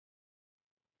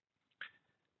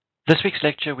This week's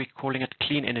lecture, we're calling it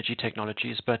Clean Energy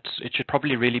Technologies, but it should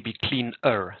probably really be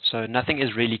cleaner. So nothing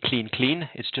is really clean.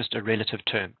 It's just a relative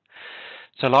term.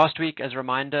 So last week, as a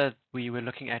reminder, we were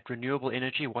looking at renewable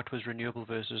energy, what was renewable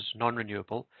versus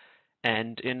non-renewable.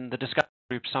 And in the discussion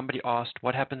group, somebody asked,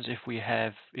 what happens if we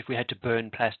had to burn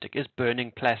plastic? Is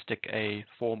burning plastic a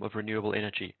form of renewable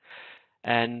energy?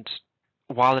 And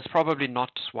while it's probably not,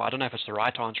 well, I don't know if it's the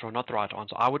right answer or not the right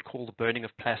answer, I would call the burning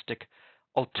of plastic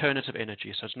alternative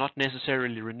energy. So it's not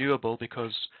necessarily renewable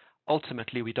because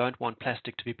ultimately we don't want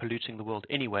plastic to be polluting the world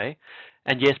anyway.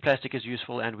 And yes, plastic is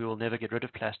useful and we will never get rid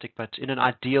of plastic, but in an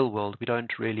ideal world, we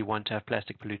don't really want to have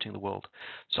plastic polluting the world.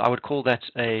 So I would call that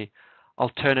a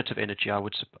alternative energy,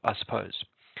 I suppose.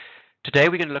 Today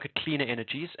we're going to look at cleaner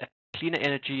energies. Cleaner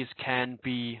energies can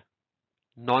be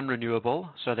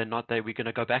non-renewable, so we're going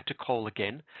to go back to coal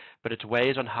again, but it's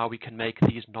ways on how we can make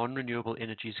these non-renewable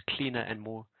energies cleaner and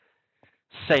more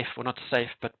safe, or not safe,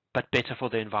 but better for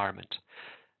the environment.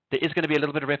 There is going to be a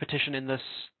little bit of repetition in this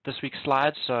week's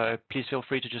slides, so please feel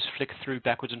free to just flick through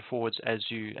backwards and forwards as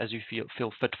you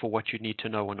feel fit for what you need to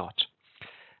know or not.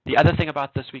 The other thing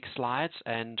about this week's slides,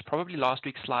 and probably last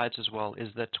week's slides as well, is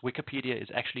that Wikipedia is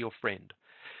actually your friend.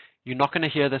 You're not going to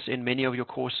hear this in many of your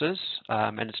courses,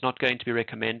 and it's not going to be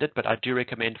recommended, but I do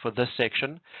recommend for this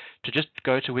section to just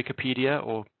go to Wikipedia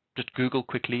or just Google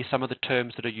quickly some of the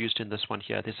terms that are used in this one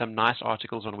here. There's some nice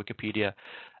articles on Wikipedia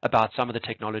about some of the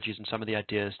technologies and some of the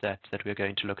ideas that we're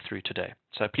going to look through today.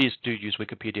 So please do use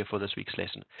Wikipedia for this week's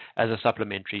lesson as a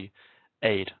supplementary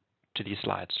aid to these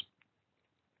slides.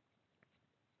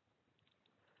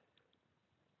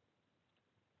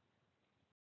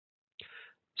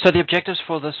 So the objectives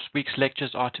for this week's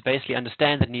lectures are to basically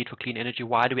understand the need for clean energy.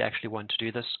 Why do we actually want to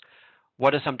do this?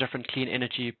 What are some different clean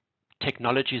energy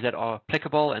technologies that are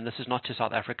applicable? And this is not to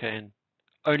South Africa and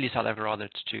only South Africa, rather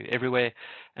it's to everywhere.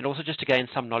 And also just to gain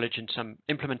some knowledge and some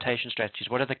implementation strategies.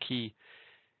 What are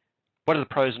the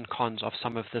pros and cons of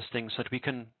some of these things so that we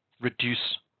can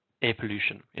reduce air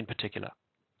pollution in particular?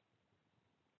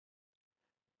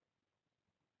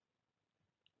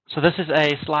 So this is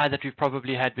a slide that we've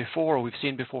probably had before, or we've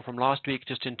seen before from last week,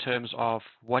 just in terms of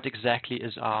what exactly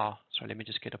is our, sorry, let me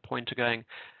just get a pointer going.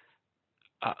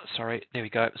 Sorry, there we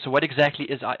go. So what exactly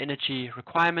is our energy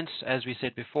requirements? As we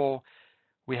said before,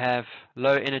 we have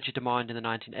low energy demand in the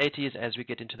 1980s. As we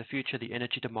get into the future, the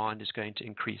energy demand is going to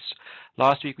increase.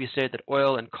 Last week we said that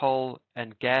oil and coal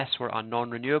and gas were our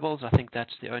non-renewables. I think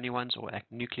that's the only ones, or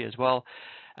nuclear as well.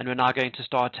 And we're now going to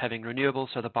start having renewables,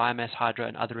 so the biomass, hydro,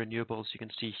 and other renewables. You can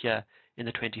see here in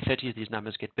the 2030s, these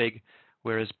numbers get big,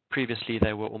 whereas previously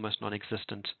they were almost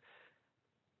non-existent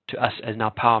to us as in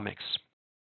our power mix.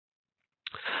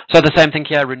 So the same thing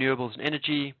here, renewables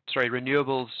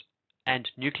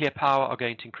and nuclear power are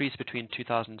going to increase between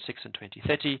 2006 and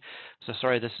 2030. So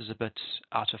sorry, this is a bit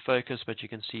out of focus, but you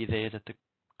can see there that the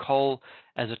coal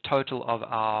as a total of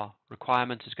our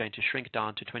requirements is going to shrink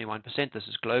down to 21%. This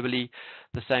is globally.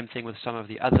 The same thing with some of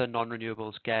the other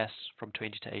non-renewables, gas from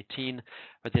 20 to 18.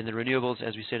 But then the renewables,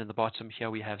 as we said in the bottom here,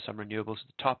 we have some renewables at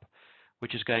the top,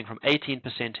 which is going from 18%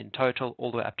 in total all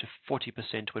the way up to 40%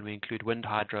 when we include wind,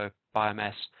 hydro,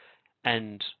 biomass,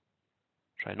 and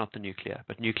sorry, not the nuclear,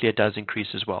 but nuclear does increase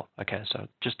as well. Okay, so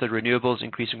just the renewables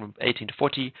increasing from 18 to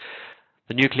 40,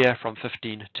 the nuclear from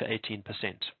 15 to 18%.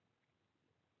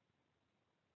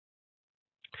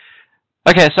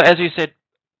 Okay, so as you said,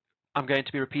 I'm going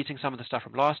to be repeating some of the stuff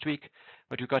from last week,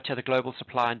 but we've got here the global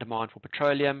supply and demand for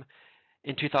petroleum.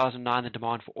 In 2009, the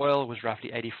demand for oil was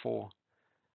roughly 84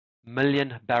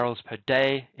 million barrels per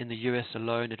day. In the US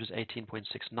alone, it was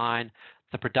 18.69.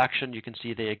 The production, you can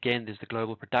see there again, there's the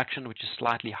global production, which is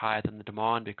slightly higher than the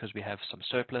demand because we have some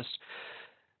surplus.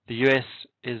 The US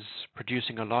is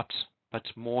producing a lot, but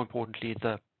more importantly,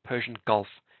 the Persian Gulf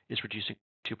is producing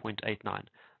 2.89.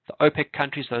 The OPEC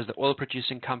countries, those are the oil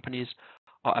producing companies,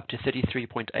 are up to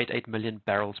 33.88 million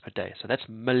barrels per day. So that's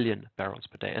million barrels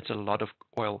per day. That's a lot of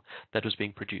oil that was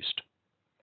being produced.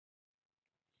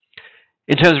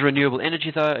 In terms of renewable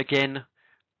energy, though, again,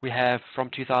 we have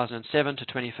from 2007 to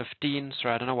 2015.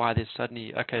 Sorry, I don't know why there's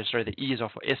suddenly, okay, sorry, the E's are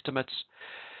for estimates.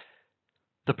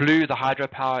 The blue, the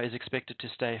hydropower, is expected to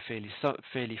stay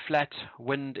fairly flat.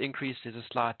 Wind increase, there's a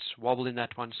slight wobble in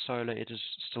that one. Solar, it is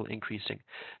still increasing.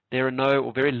 There are no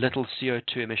or very little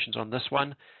CO2 emissions on this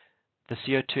one. The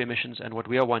CO2 emissions and what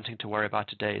we are wanting to worry about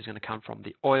today is going to come from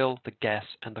the oil, the gas,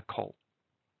 and the coal.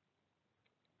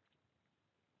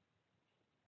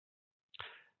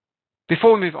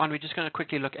 Before we move on, we're just going to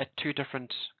quickly look at two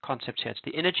different concepts here. It's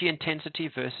the energy intensity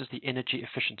versus the energy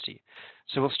efficiency.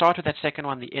 So we'll start with that second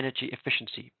one, the energy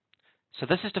efficiency. So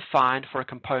this is defined for a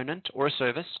component or a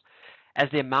service as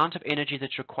the amount of energy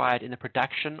that's required in the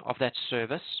production of that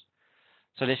service.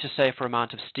 So let's just say for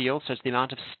amount of steel. So it's the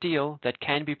amount of steel that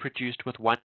can be produced with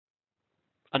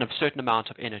a certain amount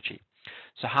of energy.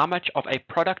 So how much of a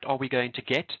product are we going to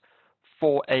get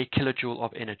for a kilojoule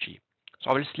of energy? So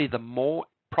obviously the more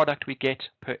product we get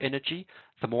per energy,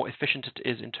 the more efficient it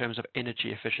is in terms of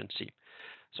energy efficiency.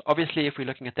 So obviously if we're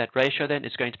looking at that ratio, then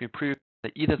it's going to be proved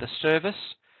that either the service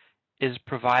is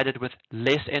provided with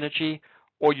less energy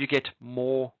or you get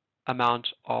more amount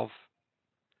of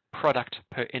product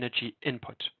per energy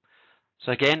input.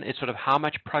 So again, it's sort of how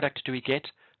much product do we get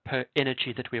per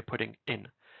energy that we are putting in.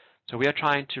 So we are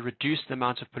trying to reduce the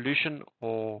amount of pollution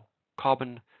or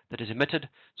carbon that is emitted,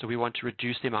 so we want to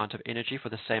reduce the amount of energy for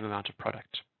the same amount of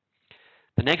product.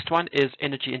 The next one is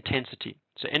energy intensity.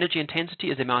 So energy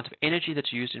intensity is the amount of energy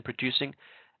that's used in producing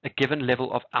a given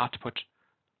level of output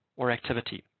or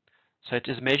activity. So it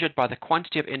is measured by the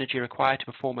quantity of energy required to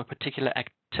perform a particular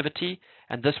activity,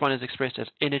 and this one is expressed as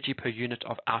energy per unit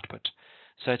of output.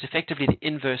 So it's effectively the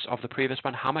inverse of the previous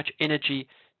one. How much energy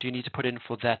do you need to put in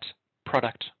for that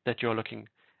product that you're looking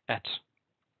at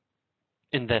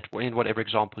in whatever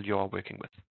example you are working with?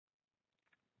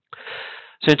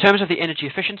 So in terms of the energy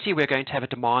efficiency, we're going to have a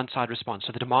demand side response.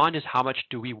 So the demand is how much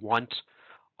do we want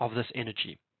of this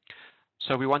energy.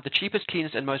 So we want the cheapest,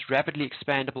 cleanest, and most rapidly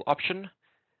expandable option,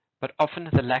 but often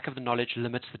the lack of the knowledge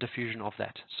limits the diffusion of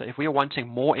that. So if we are wanting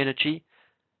more energy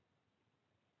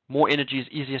is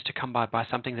easiest to come by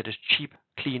something that is cheap,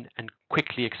 clean, and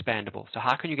quickly expandable. So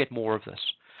how can you get more of this?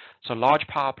 So large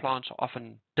power plants are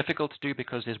often difficult to do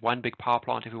because there's one big power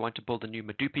plant. If we want to build a new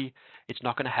Medupi, it's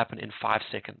not going to happen in 5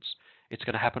 seconds. It's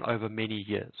going to happen over many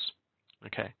years.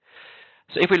 Okay.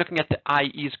 So if we're looking at the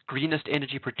IEE's greenest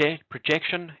energy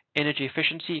projection, energy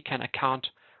efficiency can account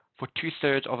for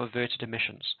 2/3 of averted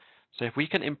emissions. So if we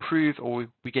can improve or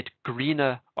we get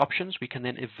greener options, we can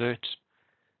then avert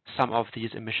some of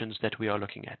these emissions that we are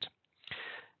looking at.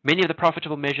 Many of the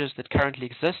profitable measures that currently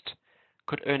exist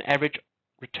could earn average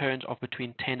returns of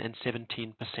between 10 and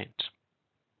 17%.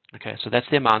 Okay, so that's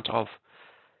the amount of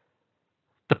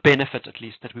the benefit, at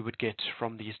least, that we would get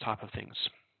from these type of things.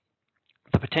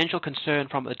 The potential concern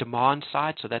from a demand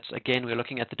side, so that's, again, we're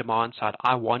looking at the demand side.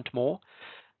 I want more.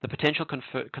 The potential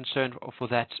concern for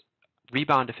that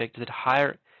rebound effect is that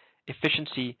higher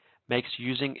efficiency makes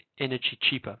using energy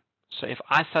cheaper. So if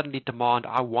I suddenly demand,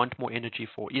 I want more energy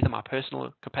for either my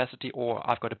personal capacity or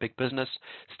I've got a big business,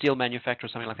 steel manufacturer,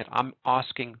 something like that, I'm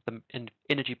asking the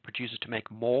energy producers to make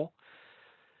more.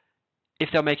 If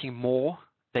they're making more,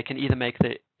 they can either make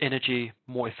the energy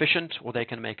more efficient or they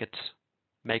can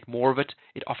make more of it.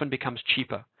 It often becomes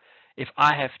cheaper. If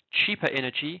I have cheaper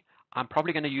energy, I'm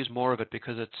probably going to use more of it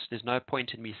because there's no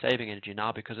point in me saving energy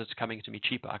now because it's coming to me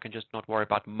cheaper. I can just not worry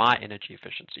about my energy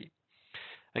efficiency.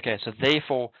 Okay, so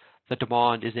therefore the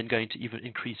demand is then going to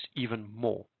increase even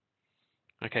more.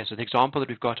 Okay, so the example that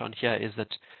we've got on here is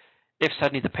that if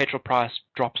suddenly the petrol price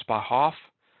drops by half,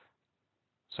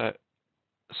 so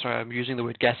I'm using the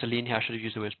word gasoline here, I should have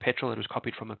used the word petrol. It was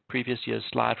copied from a previous year's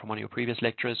slide from one of your previous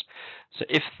lecturers. So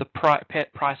if the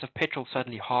price of petrol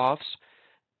suddenly halves,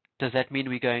 does that mean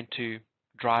we're going to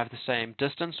drive the same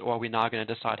distance, or are we now going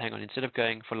to decide, hang on, instead of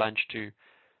going for lunch to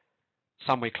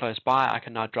somewhere close by, I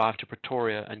can now drive to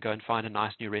Pretoria and go and find a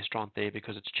nice new restaurant there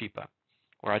because it's cheaper.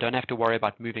 Or I don't have to worry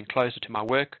about moving closer to my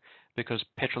work because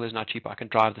petrol is now cheaper. I can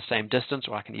drive the same distance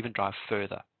or I can even drive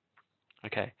further.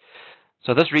 Okay.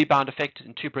 So this rebound effect,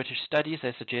 in 2 British studies,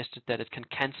 they suggested that it can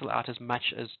cancel out as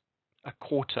much as a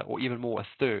quarter or even more,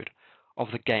 1/3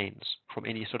 of the gains from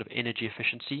any sort of energy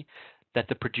efficiency that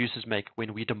the producers make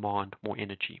when we demand more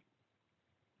energy.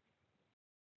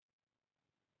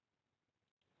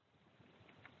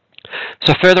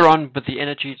 So further on with the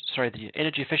energy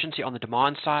efficiency on the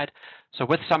demand side. So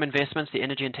with some investments, the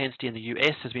energy intensity in the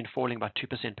US has been falling by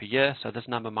 2% per year. So this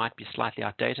number might be slightly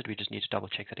outdated. We just need to double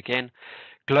check that again.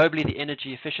 Globally, the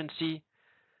energy efficiency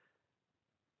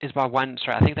is by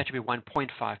I think that should be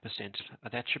 1.5%.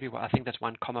 That should be, I think that's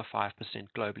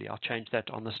 1.5% globally. I'll change that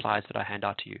on the slides that I hand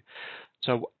out to you.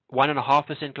 So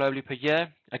 1.5% globally per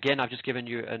year. Again, I've just given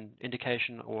you an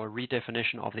indication or a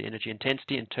redefinition of the energy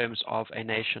intensity in terms of a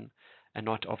nation and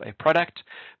not of a product.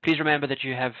 Please remember that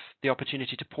you have the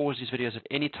opportunity to pause these videos at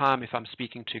any time if I'm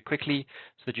speaking too quickly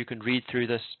so that you can read through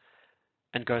this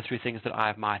and go through things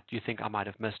that you think I might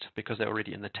have missed because they're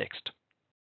already in the text.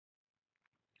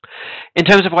 In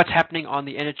terms of what's happening on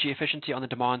the energy efficiency on the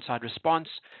demand side response,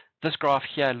 this graph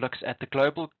here looks at the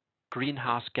global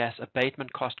greenhouse gas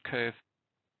abatement cost curve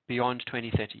beyond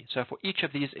 2030. So for each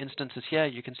of these instances here,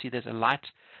 you can see there's a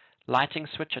lighting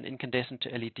switch, an incandescent to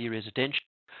LED residential.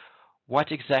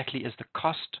 What exactly is the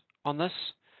cost on this.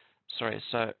 Sorry,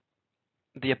 so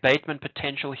the abatement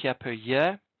potential here per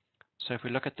year. So if we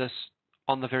look at this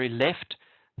on the very left,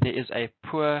 there is a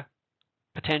poor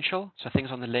potential. So things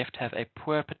on the left have a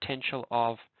poor potential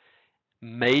of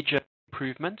major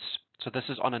improvements. So this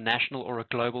is on a national or a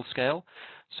global scale.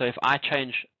 So if I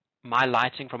change my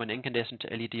lighting from an incandescent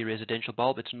to LED residential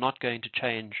bulb, it's not going to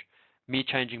change. Me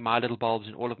changing my little bulbs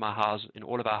in all of my houses, in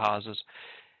all of our houses,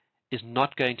 is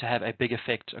not going to have a big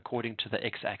effect according to the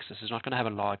x-axis. It's not going to have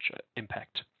a large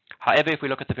impact. However, if we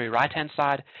look at the very right-hand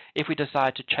side, if we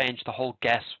decide to change the whole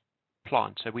gas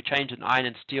plant, so we change an iron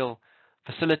and steel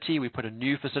facility, we put a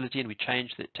new facility in, we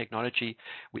change the technology,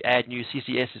 we add new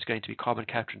CCS, is going to be carbon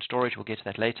capture and storage, we'll get to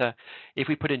that later. If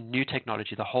we put in new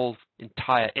technology, the whole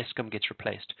entire Eskom gets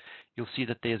replaced. You'll see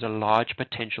that there's a large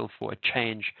potential for a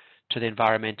change to the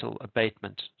environmental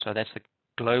abatement. So that's the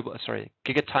global,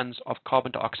 gigatons of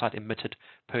carbon dioxide emitted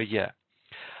per year.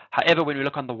 However, when we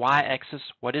look on the y-axis,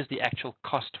 what is the actual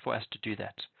cost for us to do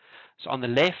that? So on the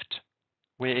left,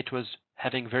 where it was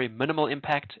having very minimal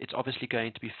impact, it's obviously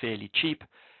going to be fairly cheap.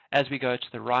 As we go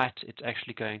to the right, it's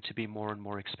actually going to be more and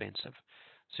more expensive.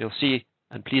 So you'll see,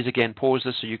 and please again pause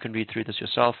this so you can read through this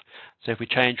yourself. So if we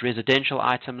change residential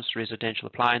items, residential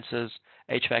appliances,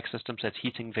 HVAC systems, that's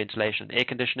heating, ventilation, and air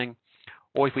conditioning,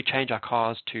 or if we change our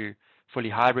cars to fully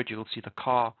hybrid, you will see the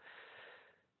car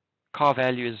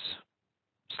value is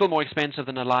still more expensive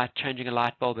than changing a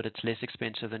light bulb, but it's less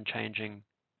expensive than changing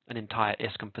an entire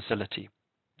Eskom facility.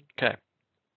 Okay.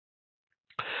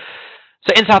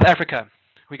 So in South Africa,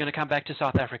 we're going to come back to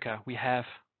South Africa. We have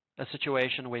a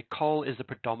situation where coal is the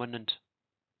predominant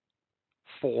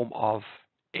form of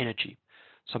energy.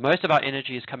 So most of our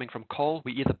energy is coming from coal.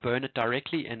 We either burn it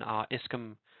directly in our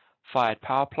Eskom-fired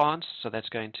power plants, so that's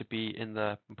going to be in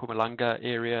the Mpumalanga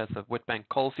area, the Witbank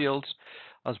coal fields,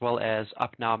 as well as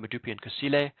up now Medupi and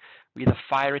Kusile. We either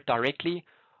fire it directly,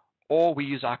 or we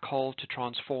use our coal to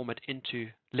transform it into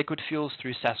liquid fuels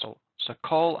through Sasol. So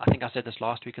coal, I think I said this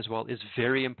last week as well, is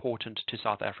very important to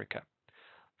South Africa.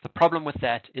 The problem with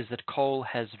that is that coal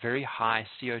has very high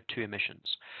CO2 emissions.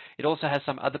 It also has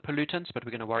some other pollutants, but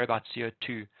we're going to worry about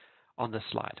CO2 on this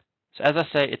slide. So as I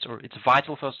say, it's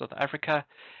vital for South Africa,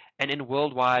 and in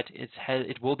worldwide,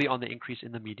 it will be on the increase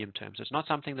in the medium term. So it's not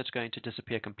something that's going to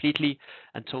disappear completely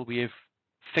until we have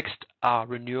fixed our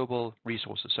renewable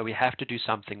resources. So we have to do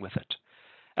something with it.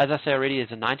 As I say already,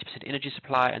 there's a 90% energy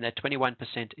supply, and that 21%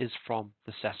 is from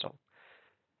the Sasol.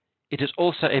 It is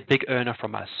also a big earner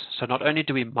from us. So not only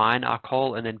do we mine our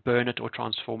coal and then burn it or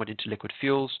transform it into liquid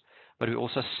fuels, but we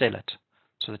also sell it.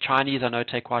 So the Chinese, I know,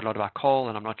 take quite a lot of our coal,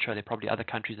 and I'm not sure there are probably other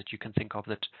countries that you can think of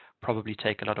that probably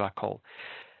take a lot of our coal.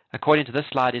 According to this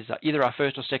slide, is either our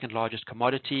first or second largest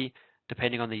commodity,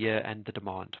 depending on the year and the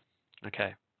demand.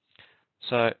 Okay.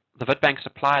 So the Witbank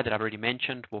supply that I've already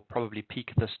mentioned will probably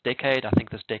peak this decade. I think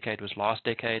this decade was last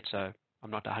decade, so I'm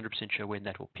not 100% sure when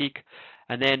that will peak.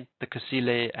 And then the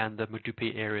Kusile and the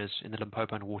Medupi areas in the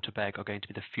Limpopo and Waterberg are going to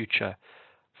be the future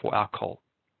for our coal.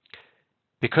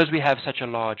 Because we have such a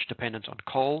large dependence on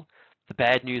coal, the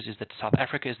bad news is that South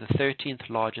Africa is the 13th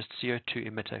largest CO2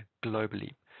 emitter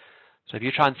globally. So if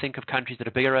you try and think of countries that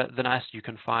are bigger than us, you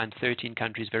can find 13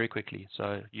 countries very quickly.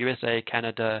 So USA,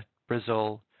 Canada,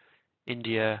 Brazil,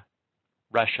 India,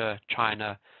 Russia,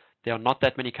 China. There are not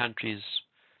that many countries.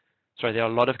 Sorry, there are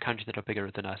a lot of countries that are bigger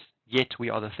than us. Yet we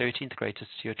are the 13th greatest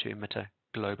CO2 emitter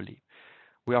globally.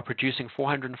 We are producing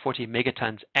 440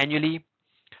 megatons annually.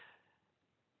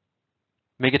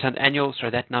 Megatons annual,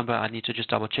 sorry, that number I need to just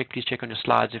double check. Please check on your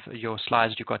slides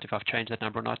if you've got if I've changed that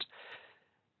number or not.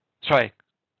 Sorry,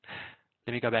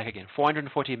 let me go back again.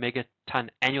 440 megaton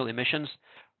annual emissions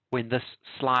when this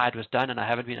slide was done, and I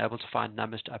haven't been able to find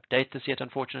numbers to update this yet,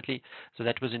 unfortunately. So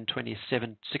that was in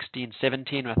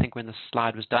 2016-17, I think, when the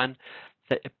slide was done.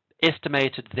 The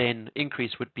estimated then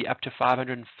increase would be up to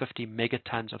 550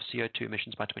 megatons of CO2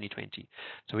 emissions by 2020.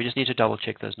 So we just need to double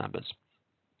check those numbers.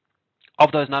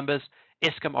 Of those numbers,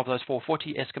 Eskom, of those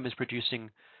 440, Eskom is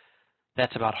producing,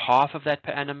 that's about half of that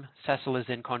per annum. Sasol is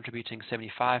then contributing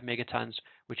 75 megatons,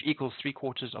 which equals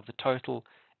 3/4 of the total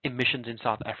emissions in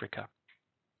South Africa.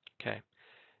 Okay.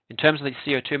 In terms of the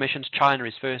CO2 emissions, China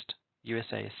is first,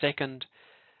 USA is second.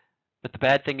 But the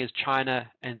bad thing is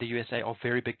China and the USA are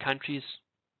very big countries.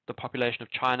 The population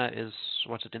of China is,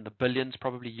 what's it, in the billions,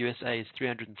 probably. USA is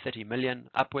 330 million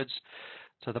upwards.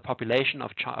 So the population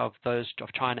of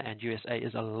China and USA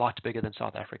is a lot bigger than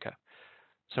South Africa.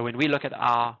 So when we look at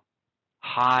our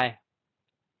high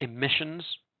emissions,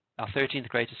 our 13th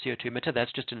greatest CO2 emitter,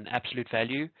 that's just in an absolute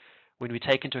value. When we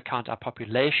take into account our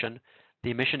population, the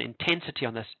emission intensity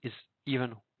on this is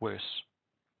even worse.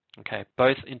 Okay,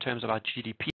 both in terms of our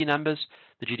GDP numbers,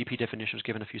 the GDP definition was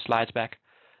given a few slides back,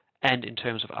 and in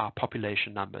terms of our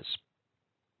population numbers.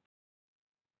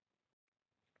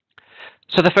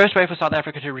 So the first way for South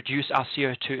Africa to reduce our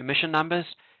CO2 emission numbers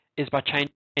is by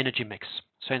changing energy mix.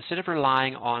 So instead of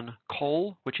relying on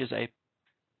coal, which is a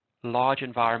large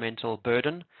environmental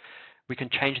burden, we can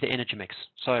change the energy mix.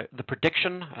 So the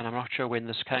prediction, and I'm not sure when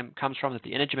this comes from, that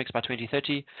the energy mix by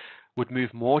 2030 would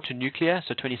move more to nuclear,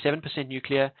 so 27%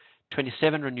 nuclear,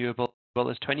 27 renewable, as well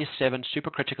as 27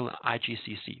 supercritical and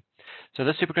IGCC. So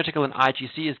this supercritical and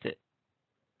IGC is the,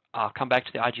 I'll come back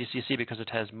to the IGCC because it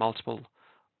has multiple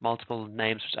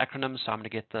names, which acronyms, so I'm going to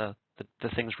get the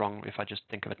things wrong if I just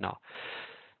think of it now.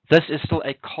 This is still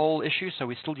a coal issue, so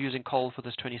we're still using coal for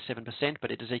this 27%,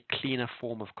 but it is a cleaner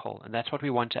form of coal, and that's what we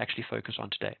want to actually focus on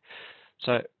today.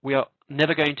 So we are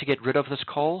never going to get rid of this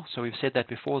coal, so we've said that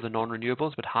before, the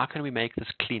non-renewables, but how can we make this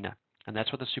cleaner? And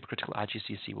that's what the supercritical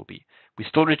IGCC will be. We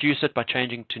still reduce it by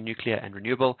changing to nuclear and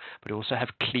renewable, but we also have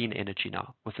clean energy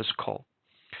now with this coal.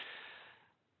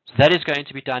 So that is going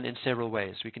to be done in several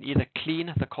ways. We can either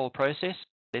clean the coal process.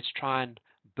 Let's try and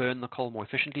burn the coal more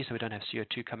efficiently so we don't have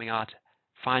CO2 coming out.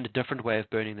 Find a different way of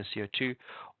burning the CO2.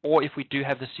 Or if we do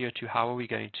have the CO2, how are we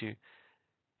going to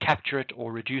capture it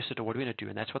or reduce it, or what are we going to do?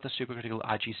 And that's what the supercritical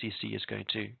IGCC is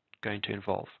going to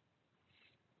involve.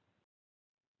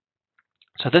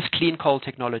 So this clean coal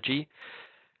technology,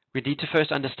 we need to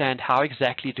first understand how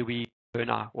exactly do we burn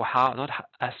our, or how, not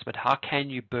us, but how can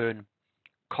you burn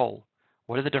coal?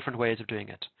 What are the different ways of doing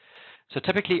it? So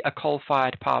typically a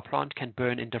coal-fired power plant can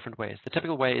burn in different ways. The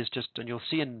typical way is just, and you'll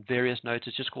see in various notes,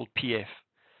 it's just called PF.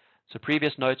 So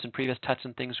previous notes and previous tuts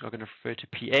and things are going to refer to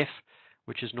PF,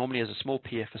 which is normally as a small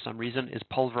PF for some reason, is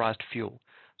pulverized fuel.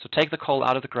 So take the coal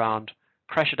out of the ground,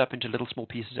 crush it up into little small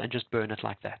pieces, and just burn it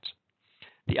like that.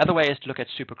 The other way is to look at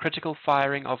supercritical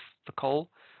firing of the coal,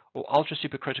 or ultra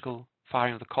supercritical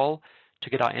firing of the coal to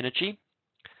get our energy.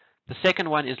 The second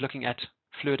one is looking at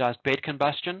fluidised bed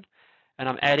combustion, and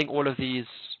I'm adding all of these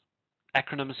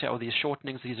acronyms here, or these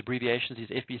shortenings, these abbreviations, these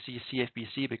FBC,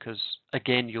 CFBC, because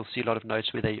again, you'll see a lot of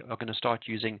notes where they are going to start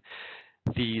using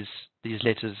these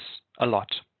letters a lot.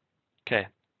 Okay,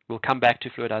 we'll come back to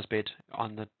fluidised bed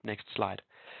on the next slide.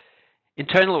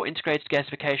 Internal or integrated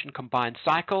gasification combined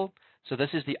cycle. So this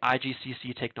is the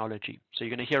IGCC technology. So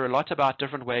you're going to hear a lot about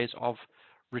different ways of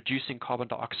reducing carbon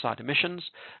dioxide emissions.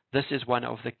 This is one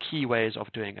of the key ways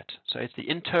of doing it. So it's the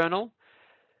internal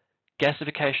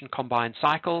gasification combined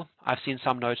cycle. I've seen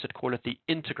some notes that call it the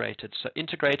integrated. So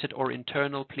integrated or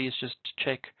internal, please just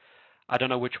check. I don't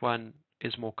know which one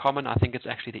is more common. I think it's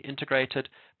actually the integrated,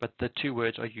 but the two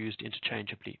words are used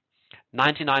interchangeably.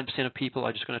 99% of people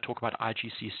are just going to talk about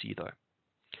IGCC though.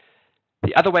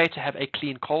 The other way to have a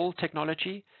clean coal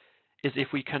technology is if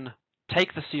we can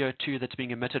take the CO2 that's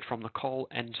being emitted from the coal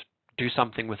and do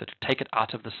something with it, take it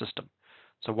out of the system.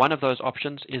 So one of those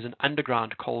options is an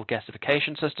underground coal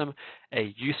gasification system,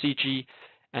 a UCG,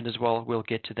 and as well we'll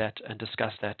get to that and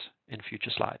discuss that in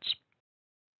future slides.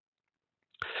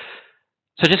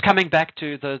 So just coming back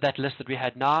to that list that we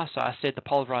had now, so I said the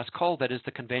pulverized coal, that is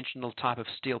the conventional type of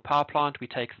steel power plant. We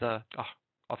take the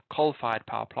of coal-fired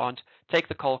power plant, take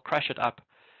the coal, crush it up.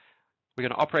 We're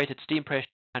going to operate at steam pressure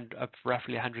of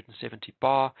roughly 170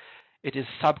 bar. It is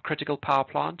subcritical power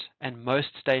plant, and most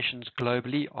stations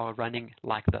globally are running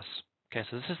like this. Okay,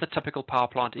 so this is the typical power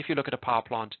plant. If you look at a power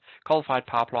plant, coal-fired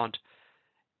power plant,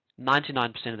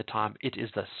 99% of the time it is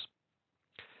this.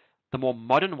 The more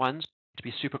modern ones to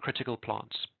be supercritical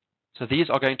plants. So these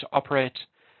are going to operate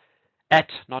at,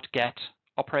 not GAT,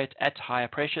 operate at higher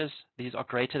pressures. These are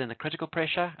greater than the critical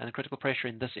pressure, and the critical pressure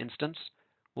in this instance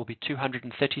will be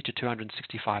 230 to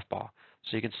 265 bar.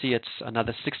 So you can see it's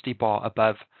another 60 bar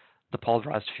above the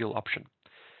pulverized fuel option.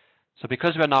 So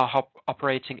because we're now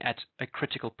operating at a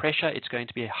critical pressure, it's going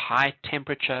to be a high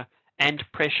temperature and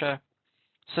pressure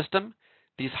system.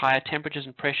 These higher temperatures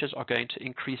and pressures are going to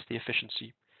increase the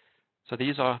efficiency. So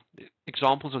these are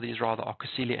examples of these rather are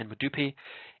Kusile and Medupi.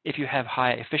 If you have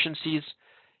higher efficiencies,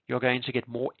 you're going to get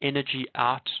more energy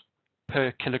out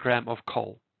per kilogram of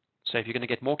coal. So if you're going to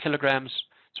get more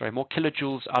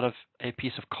kilojoules out of a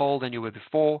piece of coal than you were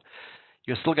before,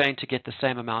 you're still going to get the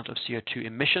same amount of CO2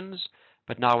 emissions.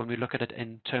 But now when we look at it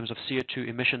in terms of CO2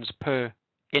 emissions per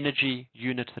energy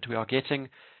unit that we are getting,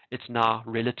 it's now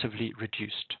relatively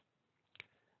reduced.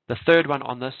 The third one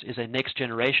on this is a next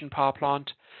generation power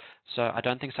plant. So I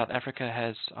don't think South Africa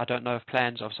has, I don't know of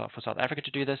plans for South Africa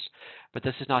to do this, but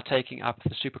this is now taking up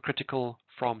the supercritical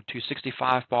from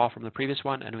 265 bar from the previous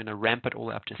one, and we're going to ramp it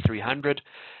all up to 300,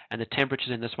 and the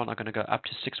temperatures in this one are going to go up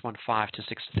to 615 to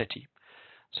 630.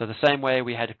 So the same way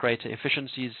we had greater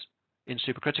efficiencies in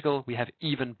supercritical, we have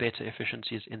even better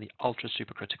efficiencies in the ultra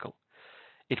supercritical.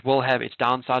 It will have its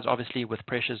downsides, obviously, with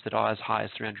pressures that are as high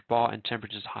as 300 bar and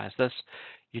temperatures as high as this.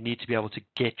 You need to be able to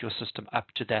get your system up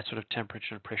to that sort of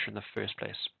temperature and pressure in the first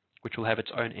place, which will have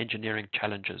its own engineering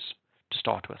challenges to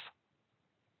start with.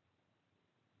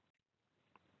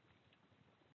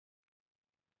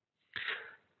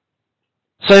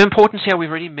 So importance here, we've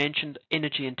already mentioned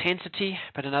energy intensity,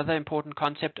 but another important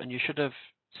concept, and you should have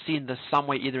seen this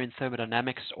somewhere either in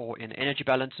thermodynamics or in energy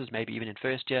balances, maybe even in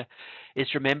first year, is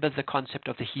to remember the concept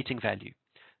of the heating value.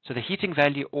 So the heating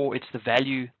value, or it's the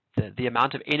value, the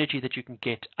amount of energy that you can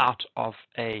get out of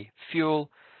a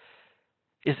fuel,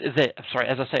 as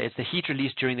I say, it's the heat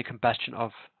released during the combustion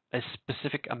of a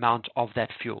specific amount of that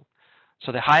fuel.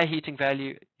 So the higher heating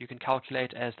value you can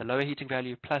calculate as the lower heating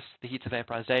value plus the heat of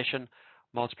vaporization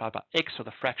multiplied by X, or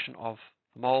the fraction of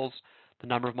moles, the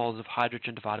number of moles of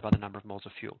hydrogen divided by the number of moles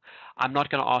of fuel. I'm not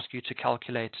going to ask you to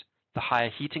calculate the higher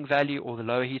heating value or the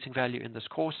lower heating value in this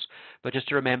course, but just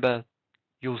to remember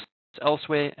you'll see it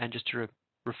elsewhere, and just to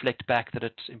reflect back that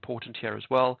it's important here as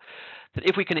well, that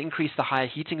if we can increase the higher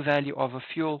heating value of a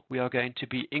fuel, we are going to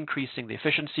be increasing the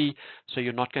efficiency, so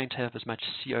you're not going to have as much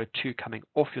CO2 coming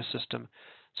off your system,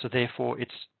 so therefore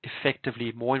it's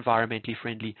effectively more environmentally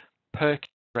friendly per kilogram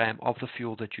of the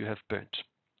fuel that you have burnt.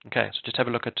 Okay, so just have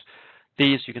a look at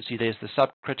these. You can see there's the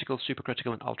subcritical,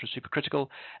 supercritical, and ultra supercritical,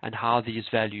 and how these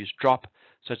values drop.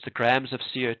 So it's the grams of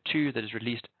CO2 that is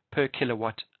released per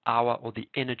kilowatt hour, or the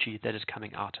energy that is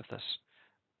coming out of this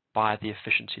by the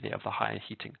efficiency there of the higher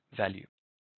heating value.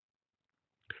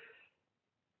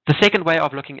 The second way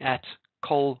of looking at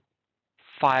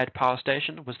coal-fired power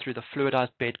station was through the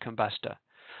fluidized bed combustor.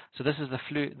 So this is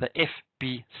the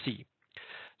FBC.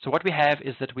 So what we have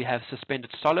is that we have suspended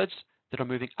solids that are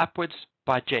moving upwards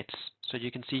by jets. So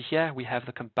you can see here we have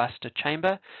the combustor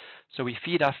chamber. So we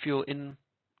feed our fuel in.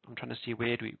 I'm trying to see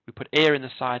where we put air in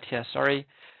the side here, sorry.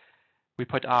 We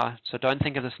put so don't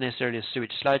think of this necessarily as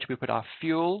sewage sludge. We put our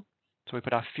fuel, so we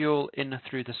put our fuel in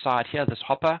through the side here, this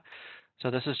hopper. So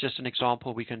this is just an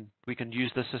example. We can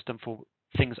use this system for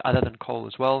things other than coal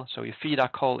as well. So we feed our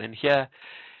coal in here.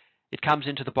 It comes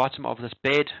into the bottom of this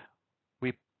bed.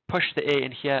 We push the air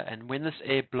in here, and when this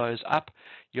air blows up,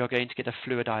 you're going to get a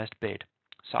fluidized bed.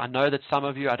 So I know that some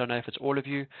of you, I don't know if it's all of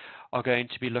you, are going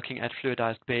to be looking at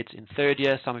fluidized beds in third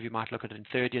year. Some of you might look at it in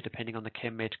third year, depending on the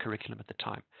chem med curriculum at the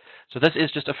time. So this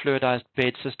is just a fluidized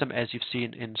bed system, as you've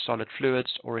seen in solid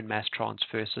fluids or in mass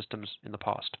transfer systems in the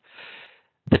past.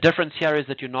 The difference here is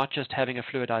that you're not just having a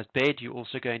fluidized bed, you're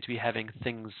also going to be having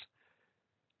things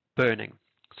burning.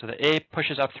 So the air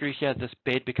pushes up through here, this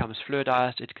bed becomes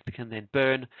fluidized, it can then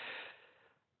burn.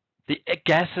 The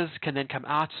gases can then come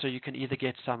out, so you can either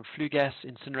get some flue gas,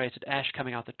 incinerated ash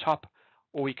coming out the top,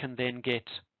 or we can then get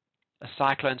a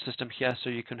cyclone system here, so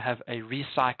you can have a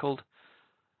recycled,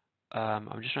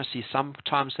 I'm just trying to see,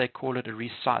 sometimes they call it a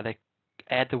recycle, they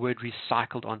add the word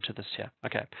recycled onto this here.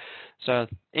 Okay, so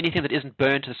anything that isn't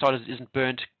burnt, the solid that isn't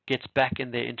burnt, gets back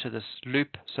in there into this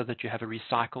loop, so that you have a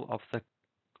recycle of the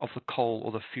coal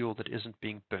or the fuel that isn't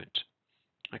being burnt.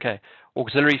 Okay,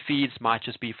 auxiliary feeds might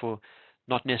just be for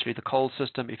not necessarily the coal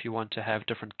system, if you want to have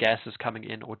different gases coming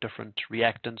in or different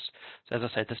reactants. So as I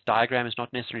said, this diagram is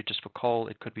not necessarily just for coal,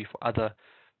 it could be for other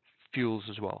fuels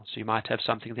as well. So you might have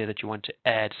something there that you want to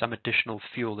add, some additional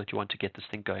fuel that you want to get this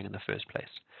thing going in the first place.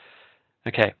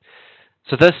 Okay,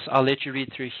 so this I'll let you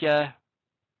read through here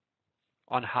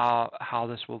on how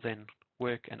this will then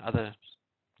work and other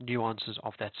nuances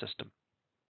of that system.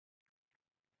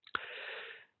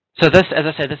 So this, as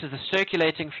I said, this is the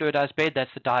circulating fluidized bed.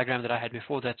 That's the diagram that I had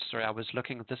before. This is the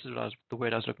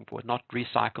word I was looking for, not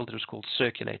recycled. It was called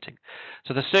circulating.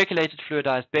 So the circulated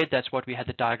fluidized bed, that's what we had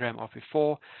the diagram of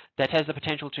before. That has the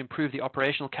potential to improve the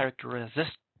operational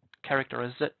characteristics,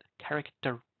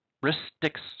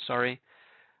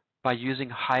 by using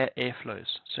higher airflows.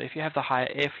 So if you have the higher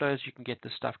airflows, you can get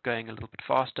this stuff going a little bit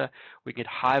faster. We get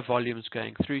high volumes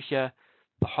going through here.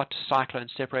 The hot cyclone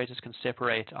separators can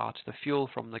separate out the fuel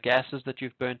from the gases that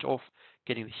you've burnt off,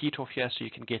 getting the heat off here, so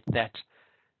you can get that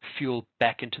fuel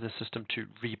back into the system to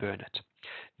reburn it.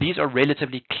 These are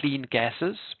relatively clean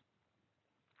gases.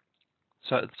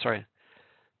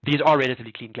 These are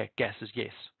relatively clean gases,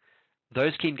 yes.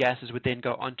 Those clean gases would then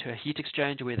go onto a heat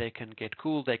exchanger where they can get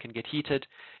cooled, they can get heated.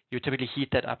 You typically heat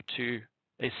that up to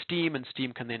a steam, and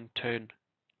steam can then turn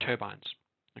turbines.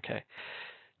 Okay.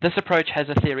 This approach has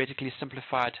a theoretically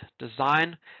simplified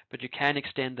design, but you can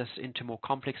extend this into more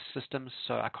complex systems.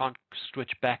 So I can't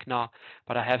switch back now,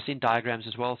 but I have seen diagrams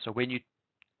as well. So when you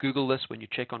Google this, when you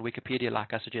check on Wikipedia,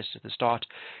 like I suggested at the start,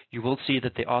 you will see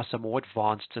that there are some more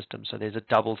advanced systems. So there's a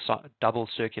double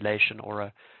circulation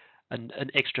or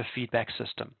an extra feedback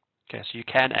system. Okay, so you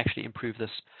can actually improve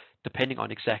this depending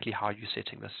on exactly how you're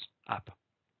setting this up.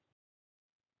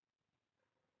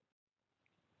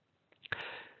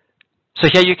 So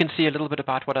here you can see a little bit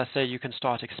about what I say. You can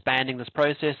start expanding this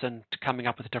process and coming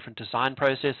up with different design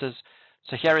processes.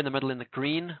 So here in the middle in the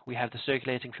green, we have the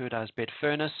circulating fluidized bed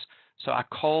furnace. So our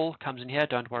coal comes in here.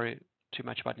 Don't worry too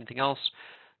much about anything else.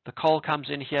 The coal comes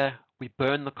in here. We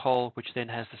burn the coal, which then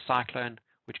has the cyclone,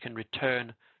 which can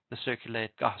return the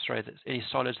any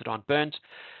solids that aren't burnt.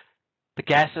 The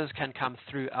gases can come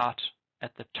through out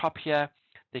at the top here.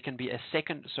 There can be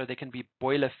there can be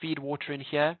boiler feed water in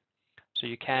here. So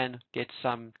you can get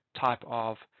some type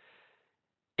of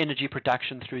energy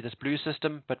production through this blue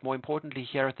system, but more importantly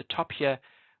here at the top here,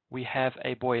 we have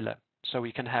a boiler. So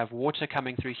we can have water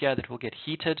coming through here that will get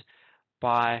heated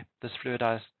by this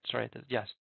fluidized, the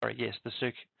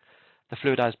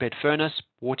fluidized bed furnace.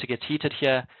 Water gets heated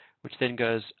here, which then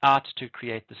goes out to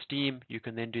create the steam. You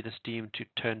can then do the steam to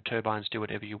turn turbines, do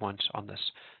whatever you want on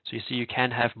this. So you see you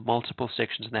can have multiple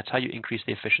sections, and that's how you increase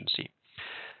the efficiency.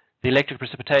 The electric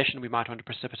precipitation, we might want to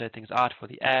precipitate things out for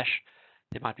the ash.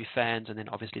 There might be fans, and then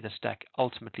obviously the stack.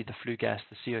 Ultimately, the flue gas,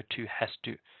 the CO2, has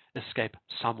to escape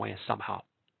somewhere, somehow.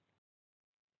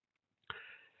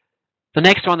 The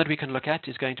next one that we can look at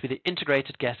is going to be the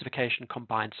Integrated Gasification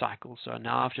Combined Cycle. So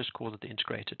now I've just called it the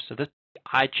Integrated. So this is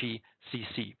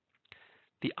IGCC.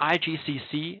 The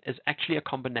IGCC is actually a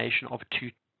combination of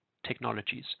two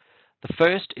technologies. The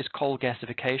first is coal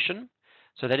gasification.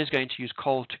 So that is going to use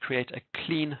coal to create a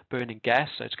clean burning gas.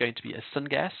 So it's going to be a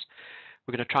syngas.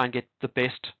 We're going to try and get the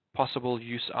best possible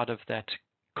use out of that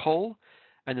coal.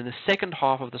 And then the second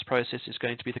half of this process is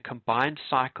going to be the combined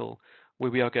cycle, where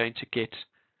we are going to get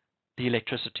the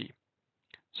electricity.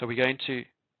 So we're going to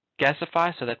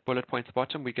gasify, so that bullet point at the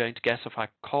bottom, we're going to gasify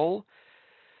coal.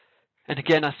 And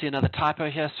again, I see another typo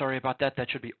here. Sorry about that.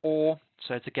 That should be ore.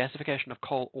 So it's a gasification of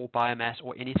coal or biomass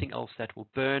or anything else that will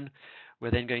burn. We're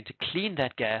then going to clean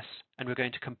that gas, and we're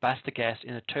going to combust the gas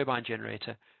in a turbine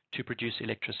generator to produce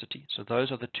electricity. So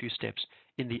those are the two steps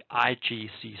in the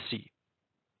IGCC.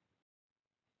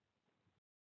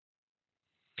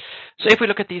 So if we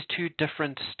look at these two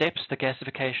different steps, the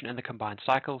gasification and the combined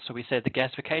cycle, so we said the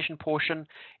gasification portion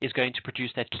is going to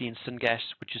produce that clean syngas,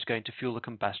 which is going to fuel the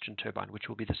combustion turbine, which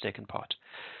will be the second part.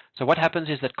 So what happens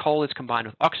is that coal is combined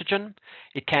with oxygen.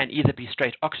 It can either be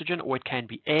straight oxygen or it can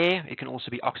be air. It can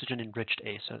also be oxygen-enriched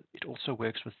air, so it also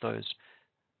works with those,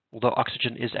 although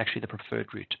oxygen is actually the preferred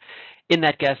route. In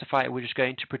that gasifier, we're just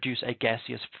going to produce a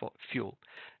gaseous fuel.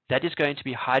 That is going to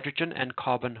be hydrogen and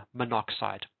carbon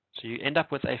monoxide. So you end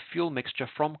up with a fuel mixture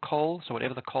from coal. So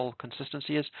whatever the coal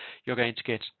consistency is, you're going to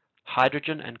get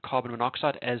hydrogen and carbon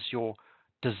monoxide as your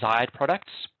desired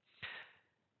products.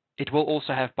 It will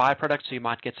also have byproducts, so you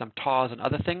might get some tars and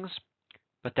other things.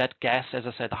 But that gas, as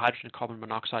I said, the hydrogen and carbon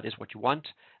monoxide is what you want.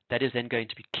 That is then going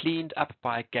to be cleaned up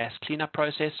by a gas cleanup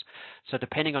process. So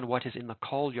depending on what is in the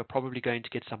coal, you're probably going to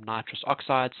get some nitrous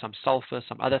oxide, some sulfur,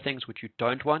 some other things which you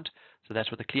don't want. So that's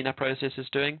what the cleanup process is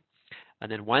doing.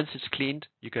 And then once it's cleaned,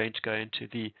 you're going to go into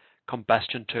the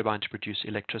combustion turbine to produce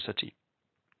electricity.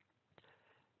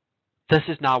 This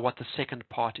is now what the second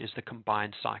part is, the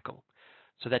combined cycle.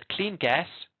 So that clean gas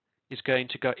is going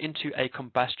to go into a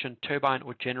combustion turbine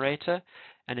or generator,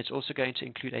 and it's also going to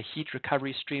include a heat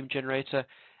recovery stream generator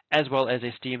as well as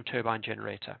a steam turbine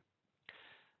generator.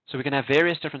 So we can have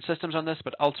various different systems on this,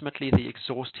 but ultimately the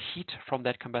exhaust heat from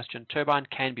that combustion turbine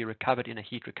can be recovered in a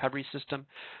heat recovery system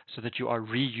so that you are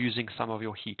reusing some of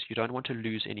your heat. You don't want to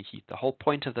lose any heat. The whole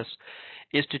point of this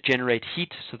is to generate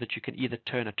heat so that you can either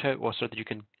turn a turbine, or so that you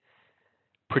can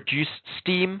produce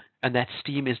steam, and that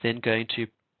steam is then going to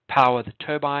power the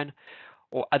turbine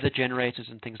or other generators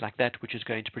and things like that, which is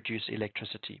going to produce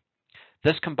electricity.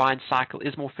 This combined cycle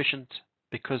is more efficient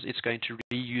because it's going to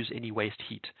reuse any waste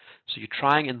heat. So you're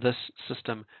trying in this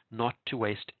system not to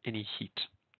waste any heat.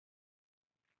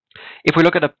 If we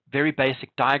look at a very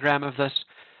basic diagram of this,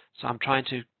 so I'm trying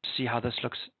to see how this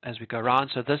looks as we go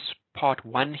around. So this part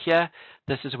one here,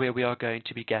 this is where we are going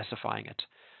to be gasifying it.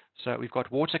 So we've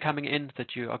got water coming in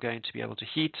that you are going to be able to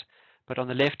heat, but on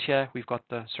the left here, we've got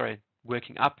the,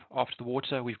 working up after the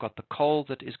water, we've got the coal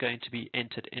that is going to be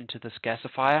entered into this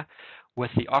gasifier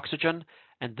with the oxygen.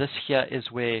 And this here is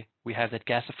where we have that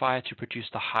gasifier to produce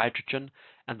the hydrogen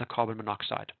and the carbon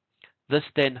monoxide. This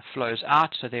then flows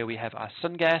out, so there we have our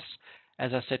syngas.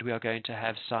 As I said, we are going to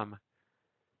have some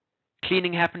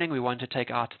cleaning happening. We want to take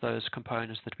out those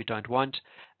components that we don't want.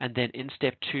 And then in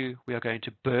step two, we are going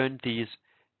to burn these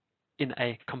in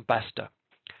a combustor.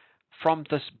 From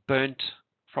this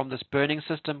burning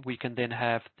system, we can then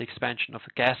have the expansion of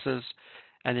the gases,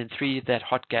 and then 3, that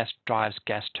hot gas drives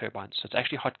gas turbines. So it's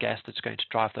actually hot gas that's going to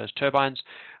drive those turbines,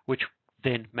 which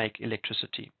then make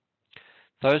electricity.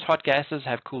 Those hot gases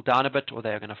have cooled down a bit, or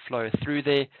they are going to flow through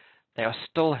there. They are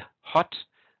still hot.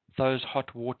 Those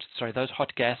hot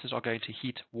gases are going to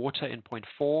heat water in point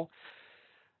 4.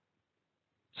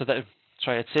 So that,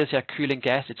 it says here cooling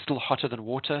gas. It's still hotter than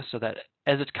water, so that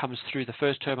as it comes through the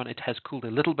first turbine, it has cooled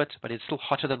a little bit, but it's still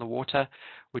hotter than the water,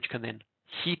 which can then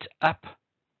heat up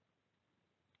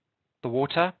the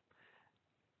water.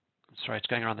 It's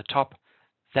going around the top.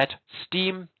 That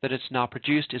steam that it's now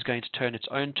produced is going to turn its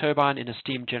own turbine in a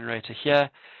steam generator here.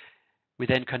 We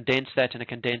then condense that in a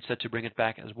condenser to bring it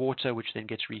back as water, which then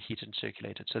gets reheated and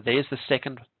circulated. So there's the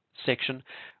second section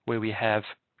where we have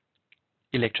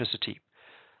electricity.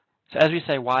 So as we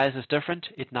say, why is this different?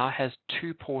 It now has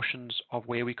 2 portions of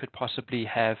where we could possibly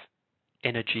have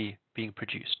energy being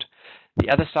produced. The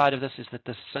other side of this is that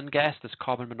this syngas, this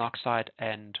carbon monoxide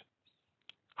and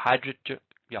hydrogen,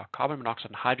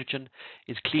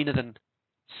 is cleaner than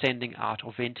sending out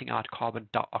or venting out carbon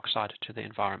dioxide to the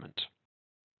environment.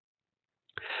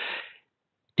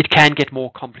 It can get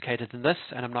more complicated than this,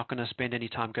 and I'm not going to spend any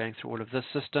time going through all of this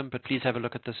system, but please have a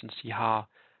look at this and see how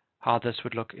this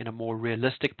would look in a more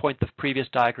realistic point. The previous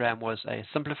diagram was a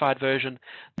simplified version.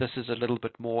 This is a little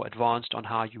bit more advanced on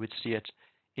how you would see it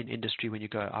in industry when you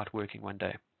go out working one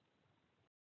day.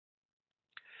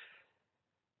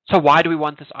 So why do we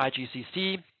want this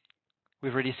IGCC?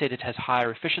 We've already said it has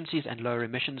higher efficiencies and lower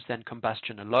emissions than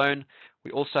combustion alone.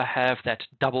 We also have that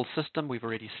double system we've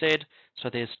already said. So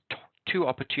there's 2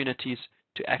 opportunities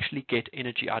to actually get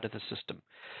energy out of the system.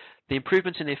 The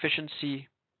improvements in efficiency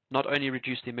not only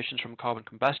reduce the emissions from carbon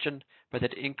combustion, but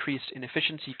that increase in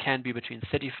efficiency can be between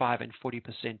 35 and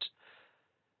 40%,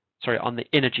 on the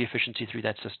energy efficiency through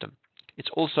that system. It's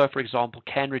also, for example,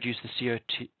 can reduce the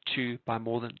CO2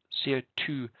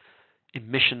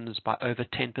 emissions by over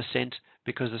 10%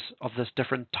 because of this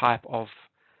different type of,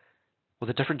 or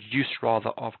the different use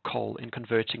rather, of coal in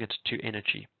converting it to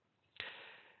energy.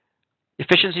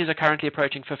 Efficiencies are currently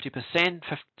approaching 50%,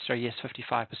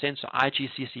 55%. So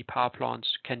IGCC power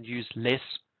plants can use less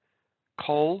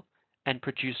coal and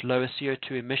produce lower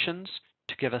CO2 emissions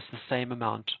to give us the same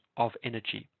amount of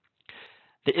energy.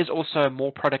 There is also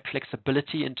more product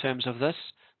flexibility in terms of this.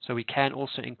 So we can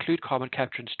also include carbon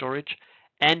capture and storage.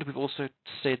 And we've also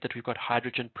said that we've got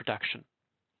hydrogen production.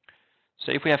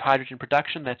 So if we have hydrogen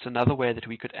production, that's another way that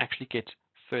we could actually get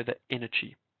further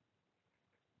energy.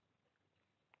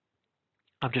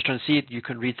 I'm just trying to see it. You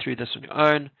can read through this on your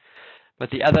own. But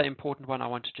the other important one I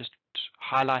want to just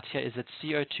highlight here is that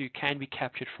CO2 can be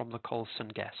captured from the coal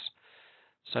syngas.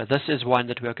 So this is one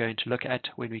that we are going to look at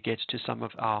when we get to some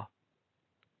of our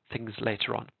things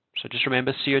later on. So just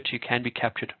remember, CO2 can be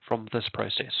captured from this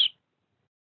process.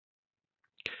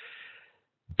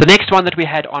 The next one that we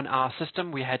had on our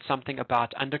system, we had something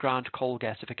about underground coal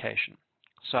gasification.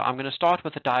 So I'm going to start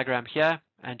with the diagram here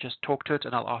and just talk to it,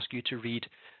 and I'll ask you to read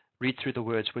through the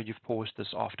words when you've paused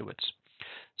this afterwards.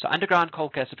 So underground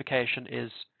coal gasification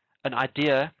is an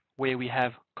idea where we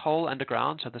have coal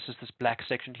underground. So this is this black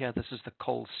section here. This is the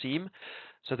coal seam.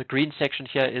 So the green section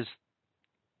here is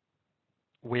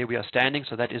where we are standing.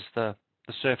 So that is the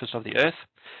surface of the earth.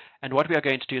 And what we are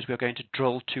going to do is we're going to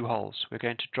drill 2 holes. We're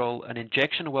going to drill an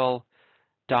injection well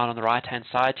down on the right-hand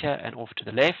side here and off to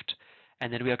the left.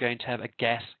 And then we are going to have a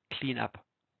gas cleanup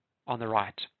on the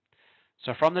right.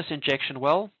 So from this injection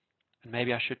well, and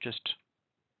maybe I should just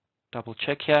double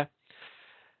check here,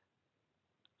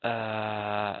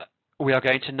 we are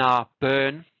going to now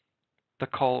burn the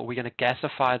coal. We're going to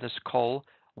gasify this coal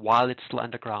while it's still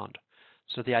underground.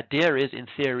 So the idea is, in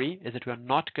theory, is that we're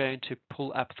not going to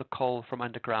pull up the coal from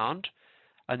underground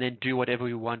and then do whatever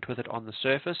we want with it on the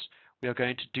surface. We are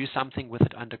going to do something with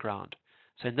it underground.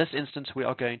 So in this instance, we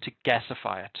are going to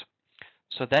gasify it.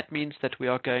 So that means that we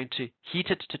are going to heat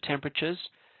it to temperatures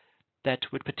that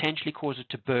would potentially cause it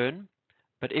to burn.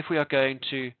 But if we are going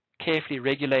to carefully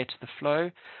regulate the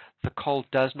flow, the coal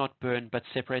does not burn but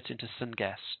separates into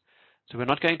syngas. So we're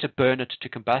not going to burn it to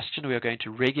combustion. We are going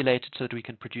to regulate it so that we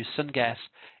can produce syngas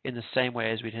in the same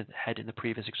way as we had in the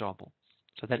previous example.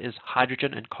 So that is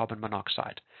hydrogen and carbon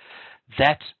monoxide.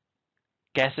 That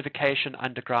gasification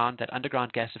underground, that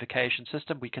underground gasification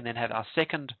system, we can then have our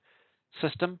second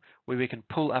system where we can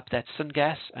pull up that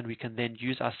syngas, and we can then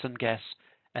use our syngas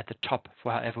at the top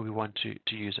for however we want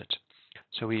to use it.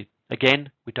 So we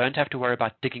don't have to worry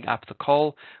about digging up the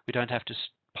coal. We don't have to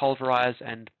pulverize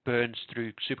and burn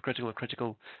through supercritical or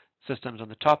critical systems on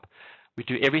the top. We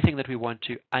do everything that we want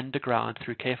to underground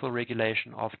through careful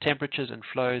regulation of temperatures and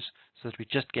flows so that we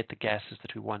just get the gases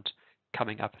that we want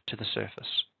coming up to the surface.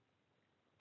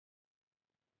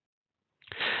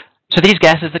 So these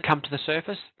gases that come to the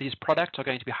surface, these products are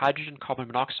going to be hydrogen, carbon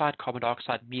monoxide,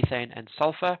 methane, and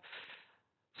sulfur.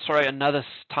 Sorry, another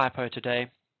typo today.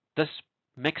 This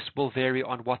mix will vary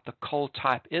on what the coal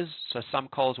type is. So some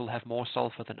coals will have more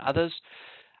sulfur than others.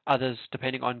 Others,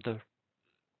 depending on the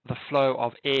flow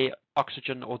of air,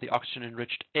 oxygen, or the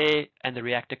oxygen-enriched air, and the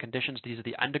reactor conditions, these are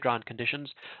the underground conditions,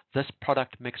 this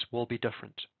product mix will be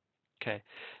different. Okay,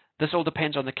 this all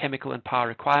depends on the chemical and power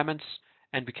requirements,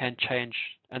 and we can change,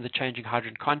 and the changing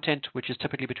hydrogen content, which is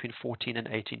typically between 14 and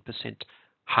 18%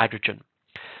 hydrogen.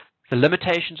 The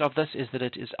limitations of this is that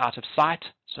it is out of sight,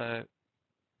 so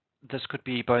this could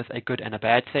be both a good and a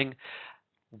bad thing.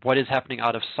 What is happening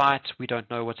out of sight? We don't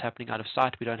know what's happening out of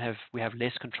sight. We have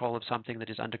less control of something that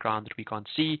is underground that we can't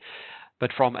see.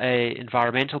 But from a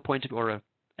environmental point of view or a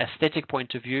aesthetic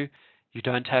point of view, you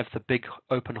don't have the big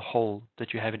open hole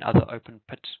that you have in other open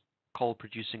pit coal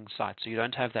producing sites. So you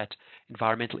don't have that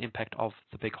environmental impact of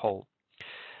the big hole.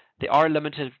 There are a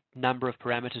limited number of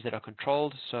parameters that are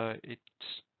controlled, so it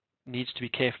needs to be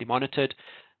carefully monitored.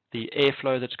 The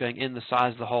airflow that's going in, the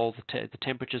size of the hole, the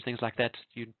temperatures, things like that,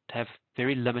 you have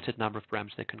very limited number of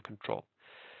parameters they can control.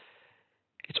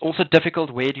 It's also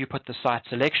difficult, where do you put the site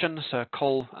selection? So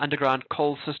a underground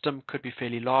coal system could be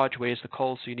fairly large. Where's the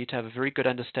coal? So you need to have a very good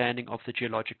understanding of the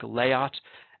geological layout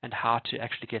and how to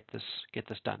actually get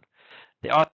this done.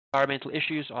 There are environmental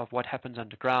issues of what happens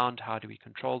underground, how do we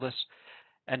control this,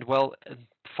 and well,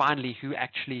 finally, who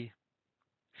actually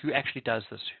does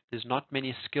this? There's not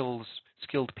many skilled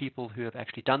people who have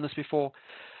actually done this before,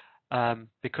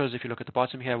 because if you look at the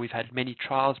bottom here, we've had many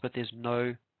trials, but there's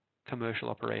no commercial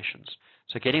operations.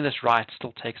 So getting this right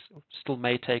still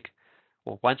may take,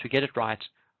 or once we get it right,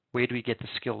 where do we get the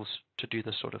skills to do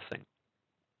this sort of thing?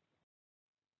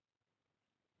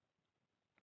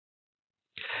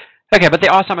 Okay, but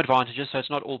there are some advantages, so it's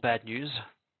not all bad news.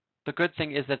 The good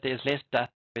thing is that there's less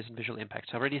dust and visual impact.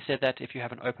 So I've already said that if you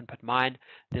have an open pit mine,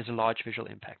 there's a large visual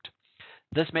impact.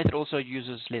 This method also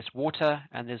uses less water,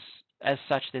 and as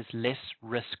such, there's less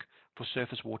risk for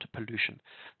surface water pollution.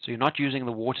 So you're not using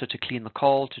the water to clean the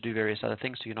coal, to do various other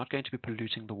things, so you're not going to be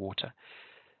polluting the water.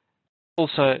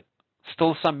 Also,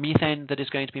 still some methane that is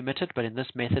going to be emitted, but in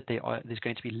this method, there's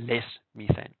going to be less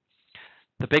methane.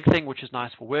 The big thing, which is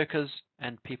nice for workers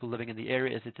and people living in the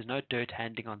area, is that there's no dirt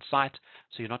handling on site,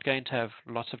 so you're not going to have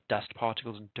lots of dust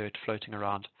particles and dirt floating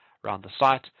around the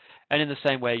site. And in the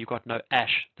same way, you've got no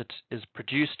ash that is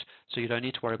produced, so you don't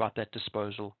need to worry about that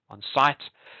disposal on site.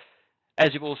 As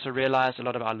you've also realized, a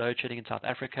lot of our load shedding in South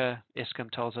Africa, Eskom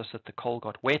tells us that the coal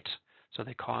got wet, so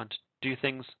they can't do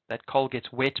things. That coal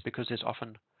gets wet because there's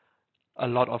often a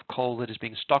lot of coal that is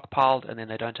being stockpiled, and then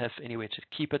they don't have anywhere to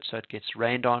keep it, so it gets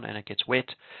rained on and it gets wet.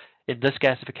 In this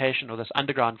gasification, or this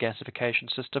underground gasification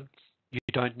system, you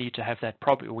don't need to have that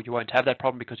problem, or you won't have that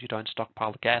problem because you don't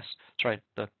stockpile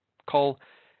the coal.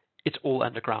 It's all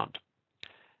underground.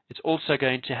 It's also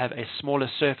going to have a smaller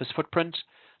surface footprint,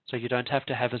 so you don't have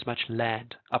to have as much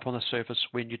land up on the surface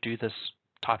when you do this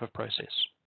type of process.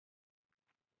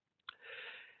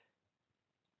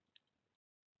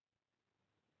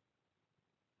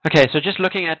 Okay, so just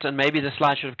looking at, and maybe the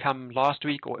slide should have come last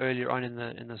week or earlier on in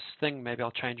this thing, maybe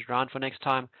I'll change it around for next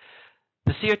time.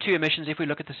 The CO2 emissions, if we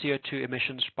look at the CO2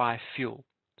 emissions by fuel.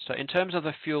 So in terms of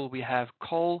the fuel, we have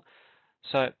coal.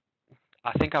 So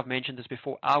I think I've mentioned this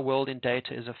before, our world in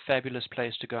data is a fabulous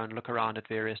place to go and look around at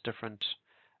various different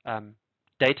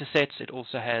data sets. It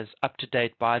also has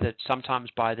up-to-date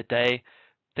sometimes by the day,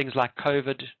 things like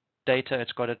COVID data,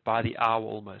 it's got it by the hour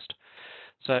almost.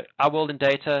 So our world in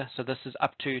data, so this is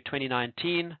up to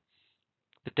 2019,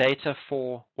 the data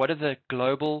for what are the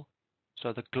global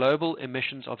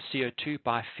emissions of CO2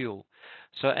 by fuel.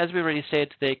 So as we already said,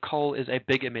 coal is a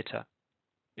big emitter.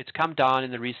 It's come down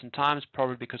in the recent times,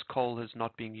 probably because coal is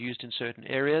not being used in certain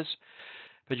areas,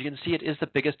 but you can see it is the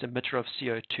biggest emitter of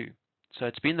CO2. So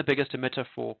it's been the biggest emitter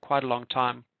for quite a long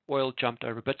time. Oil jumped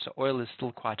over a bit, so oil is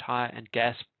still quite high, and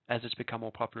gas, as it's become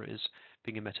more popular, is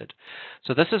being emitted.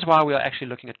 So this is why we are actually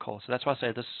looking at coal. So that's why I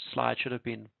say this slide should have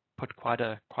been put quite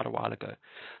a while ago.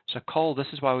 So coal, this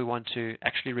is why we want to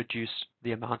actually reduce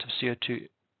the amount of CO2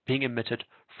 being emitted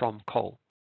from coal.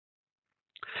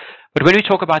 But when we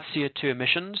talk about CO2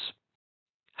 emissions,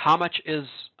 how much is,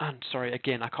 I'm sorry,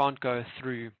 again, I can't go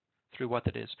through what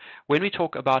that is. When we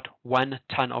talk about 1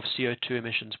 ton of CO2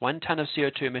 emissions, 1 ton of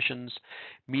CO2 emissions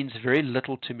means very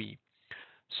little to me.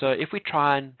 So if we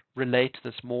try and relate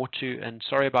this more to, and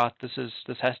sorry about this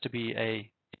has to be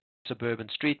a suburban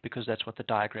street, because that's what the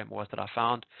diagram was that I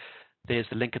found. There's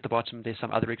the link at the bottom. There's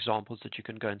some other examples that you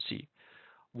can go and see.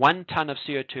 1 ton of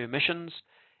CO2 emissions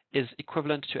is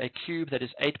equivalent to a cube that is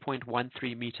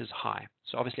 8.13 meters high.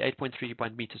 So obviously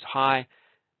 8.31 meters high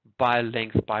by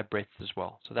length, by breadth as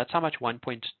well. So that's how much 1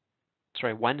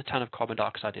 ton of carbon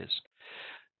dioxide is.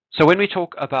 So when we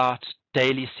talk about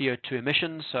daily CO2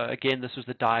 emissions, so again, this was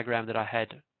the diagram that I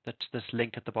had that this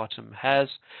link at the bottom has.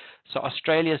 So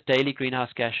Australia's daily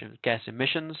greenhouse gas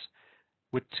emissions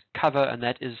would cover, and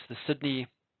that is the Sydney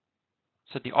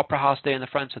Opera House there in the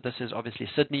front. So this is obviously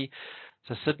Sydney.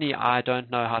 So Sydney, I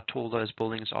don't know how tall those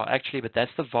buildings are actually, but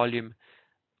that's the volume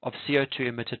of CO2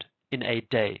 emitted in a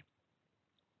day.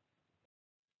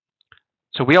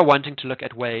 So we are wanting to look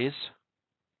at ways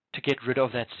to get rid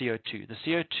of that CO2. The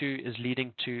CO2 is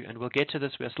leading to, and we'll get to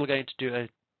this, we're still going to do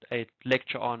a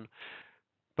lecture on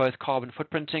both carbon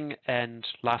footprinting and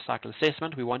life cycle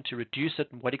assessment. We want to reduce it.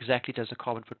 And what exactly does a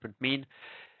carbon footprint mean?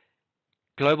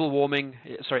 Global warming,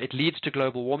 it leads to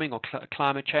global warming or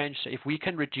climate change. So if we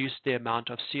can reduce the amount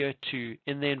of CO2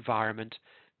 in the environment,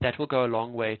 that will go a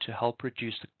long way to help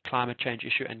reduce the climate change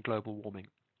issue and global warming.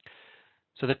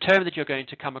 So the term that you're going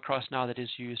to come across now that is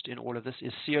used in all of this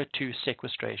is CO2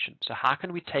 sequestration. So how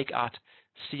can we take out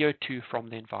CO2 from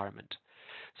the environment?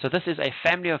 So this is a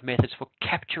family of methods for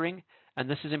capturing, and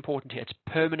this is important here, it's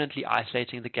permanently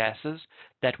isolating the gases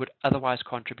that would otherwise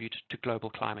contribute to global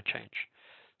climate change.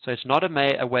 So it's not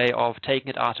a way of taking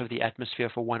it out of the atmosphere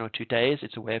for 1 or 2 days,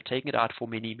 it's a way of taking it out for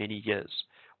many, many years,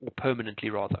 or permanently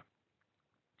rather.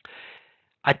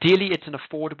 Ideally, it's an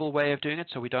affordable way of doing it,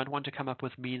 so we don't want to come up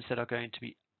with means that are going to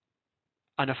be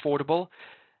unaffordable,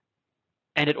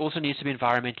 and it also needs to be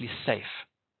environmentally safe.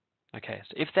 Okay,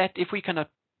 so if we can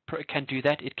do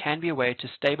that, it can be a way to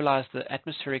stabilize the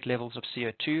atmospheric levels of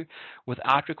CO2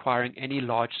 without requiring any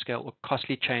large-scale or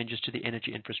costly changes to the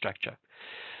energy infrastructure.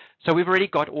 So we've already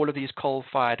got all of these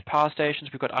coal-fired power stations,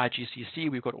 we've got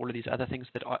IGCC, we've got all of these other things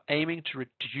that are aiming to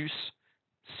reduce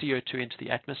CO2 into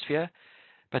the atmosphere.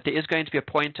 But there is going to be a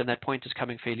point, and that point is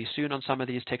coming fairly soon on some of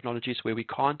these technologies, where we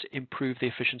can't improve the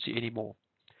efficiency anymore.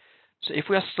 So if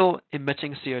we are still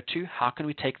emitting CO2, how can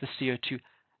we take the CO2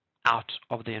 out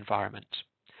of the environment?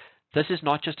 This is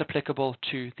not just applicable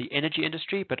to the energy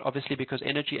industry, but obviously because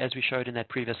energy, as we showed in that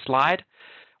previous slide,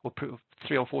 or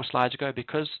 3 or 4 slides ago,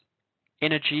 because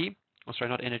energy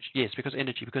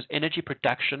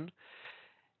production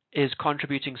is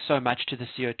contributing so much to the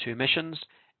CO2 emissions,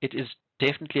 it is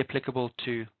definitely applicable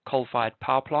to coal-fired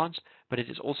power plants, but it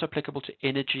is also applicable to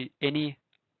any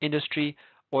industry,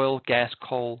 oil, gas,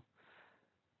 coal.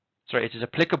 It is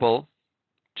applicable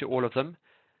to all of them,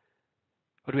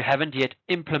 but we haven't yet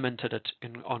implemented it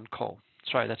on coal.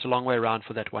 That's a long way around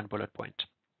for that one bullet point.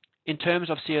 In terms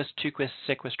of CO2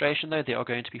 sequestration, though, there are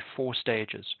going to be 4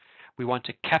 stages. We want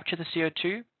to capture the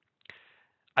CO2.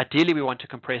 Ideally, we want to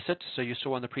compress it. So you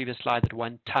saw on the previous slide that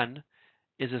 1 ton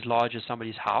is as large as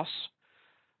somebody's house.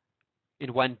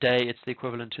 In 1 day, it's the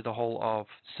equivalent to the whole of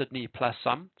Sydney plus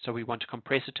some. So we want to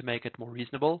compress it to make it more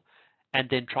reasonable, and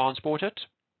then transport it.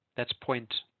 That's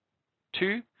point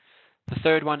 2. The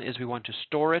third one is we want to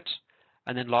store it.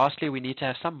 And then lastly, we need to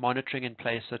have some monitoring in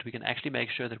place so that we can actually make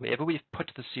sure that wherever we've put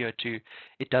the CO2,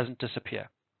 it doesn't disappear.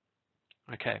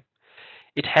 Okay.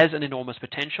 It has an enormous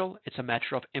potential. It's a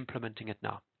matter of implementing it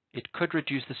now. It could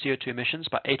reduce the CO2 emissions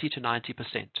by 80 to 90%.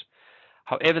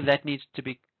 However, that needs to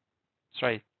be,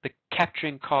 the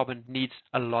capturing carbon needs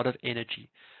a lot of energy.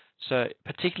 So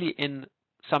particularly in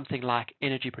something like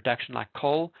energy production like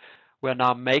coal, we're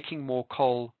now making more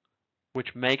coal,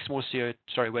 which makes more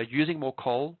we're using more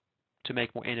coal to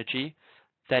make more energy.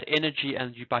 That energy,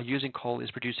 and by using coal, is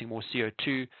producing more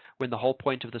CO2, when the whole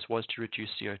point of this was to reduce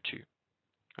CO2.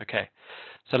 Okay,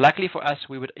 so luckily for us,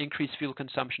 we would increase fuel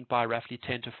consumption by roughly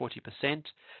 10 to 40%.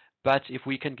 But if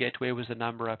we can get, where was the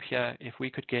number up here? If we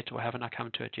could get, or haven't I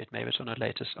come to it yet? Maybe it's on the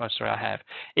latest. Oh, sorry, I have.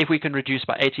 If we can reduce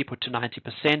by 80 to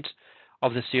 90%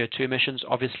 of the CO2 emissions,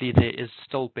 obviously there is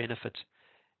still benefit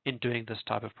in doing this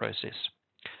type of process.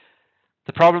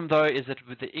 The problem, though, is that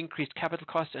with the increased capital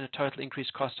cost and a total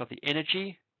increased cost of the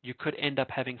energy, you could end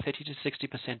up having 30 to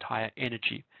 60% higher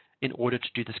energy in order to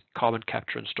do this carbon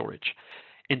capture and storage.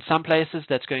 In some places,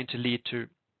 that's going to lead to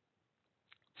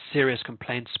serious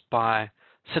complaints by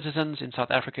citizens in South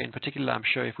Africa in particular. I'm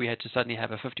sure if we had to suddenly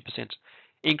have a 50%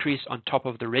 increase on top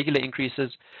of the regular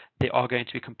increases, there are going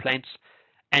to be complaints,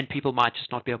 and people might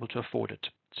just not be able to afford it.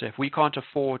 So if we can't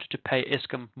afford to pay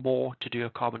Eskom more to do a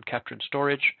carbon capture and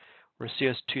storage or a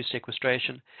CO2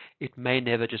 sequestration, it may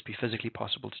never just be physically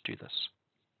possible to do this.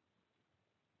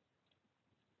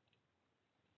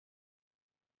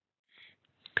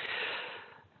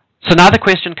 So now the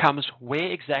question comes,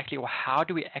 where exactly or how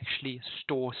do we actually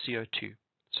store CO2?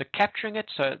 So capturing it,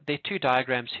 so there are two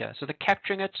diagrams here. So the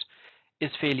capturing it is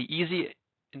fairly easy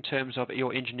in terms of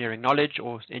your engineering knowledge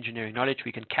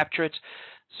we can capture it.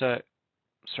 So,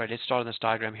 sorry, let's start on this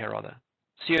diagram here rather.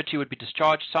 CO2 would be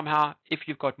discharged somehow. If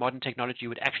you've got modern technology, you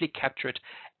would actually capture it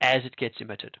as it gets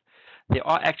emitted. There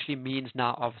are actually means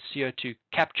now of CO2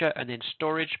 capture and then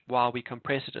storage while we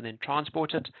compress it and then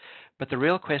transport it. But the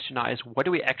real question now is, what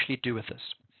do we actually do with this?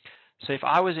 So if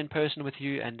I was in person with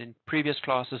you and in previous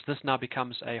classes, this now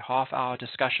becomes a half-hour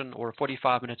discussion or a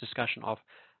 45-minute discussion of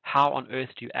how on earth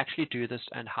do you actually do this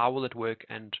and how will it work?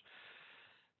 And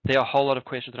there are a whole lot of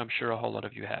questions that I'm sure a whole lot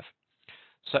of you have.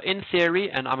 So in theory,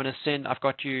 and I'm going to send, I've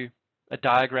got you a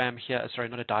diagram here, sorry,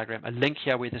 not a diagram, a link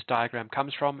here where this diagram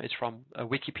comes from. It's from a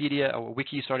Wikipedia, or a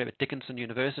wiki, sorry, at Dickinson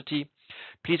University.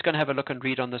 Please go and have a look and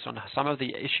read on this, on some of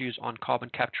the issues on carbon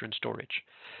capture and storage.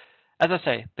 As I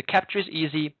say, the capture is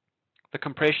easy, the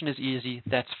compression is easy,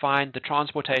 that's fine. The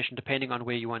transportation, depending on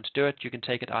where you want to do it, you can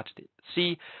take it out to the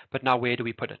sea, but now where do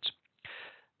we put it?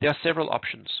 There are several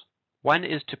options. One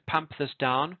is to pump this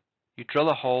down. You drill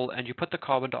a hole and you put the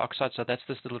carbon dioxide, so that's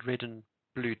this little red and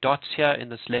blue dots here in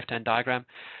this left-hand diagram.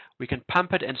 We can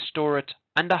pump it and store it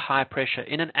under high pressure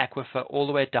in an aquifer all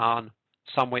the way down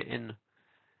somewhere in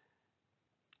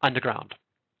underground.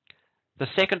 The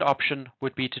second option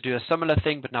would be to do a similar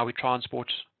thing, but now we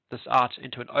transport this out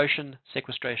into an ocean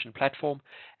sequestration platform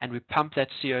and we pump that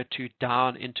CO2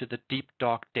 down into the deep,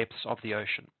 dark depths of the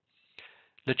ocean.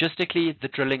 Logistically, the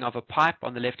drilling of a pipe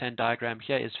on the left-hand diagram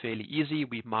here is fairly easy.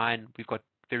 We've got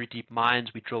very deep mines,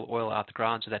 we drill oil out the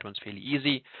ground, so that one's fairly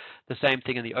easy. The same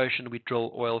thing in the ocean, we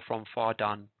drill oil from far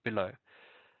down below.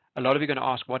 A lot of you are going to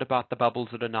ask, what about the bubbles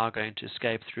that are now going to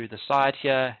escape through the side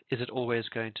here? Is it always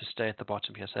going to stay at the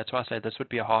bottom here? So that's why I say this would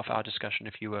be a half-hour discussion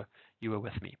if you were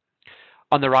with me.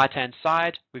 On the right-hand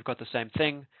side, we've got the same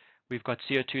thing. We've got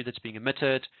CO2 that's being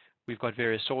emitted. We've got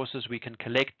various sources. We can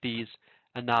collect these.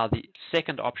 And now the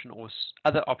second option or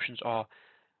other options are,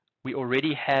 we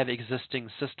already have existing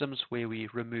systems where we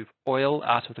remove oil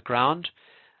out of the ground.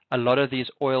 A lot of these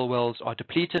oil wells are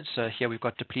depleted. So here we've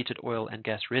got depleted oil and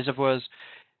gas reservoirs.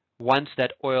 Once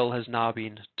that oil has now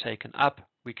been taken up,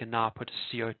 we can now put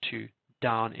CO2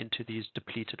 down into these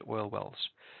depleted oil wells.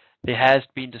 There has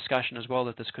been discussion as well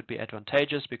that this could be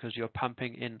advantageous because you're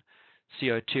pumping in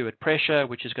CO2 at pressure,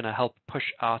 which is going to help push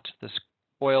out this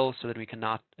oil so that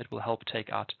it will help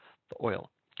take out the oil.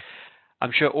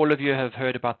 I'm sure all of you have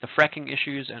heard about the fracking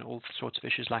issues and all sorts of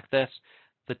issues like this.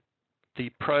 The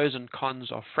pros and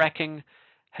cons of fracking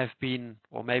have been,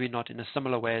 or maybe not in a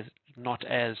similar way, not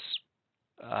as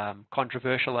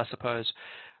controversial, I suppose,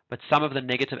 but some of the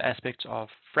negative aspects of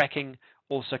fracking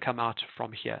also come out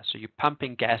from here. So you're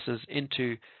pumping gases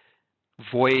into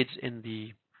voids in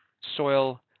the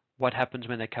soil. What happens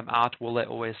when they come out? Will they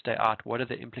always stay out? What are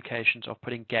the implications of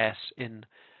putting gas in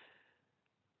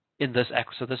this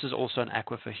aquifer? So this is also an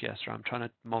aquifer here. So I'm trying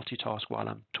to multitask while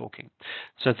I'm talking.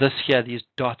 So this here, these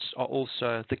dots are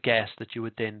also the gas that you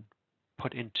would then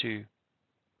put into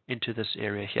this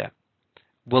area here.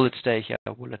 Will it stay here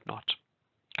or will it not?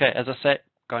 Okay, as I say,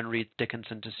 go and read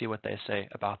Dickinson to see what they say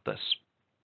about this.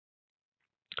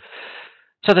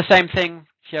 So the same thing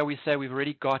here, we say we've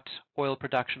already got oil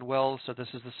production wells. So this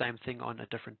is the same thing on a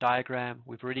different diagram.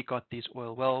 We've already got these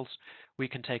oil wells. We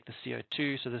can take the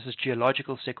CO2. So this is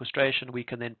geological sequestration. We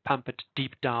can then pump it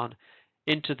deep down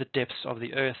into the depths of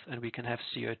the earth and we can have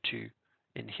CO2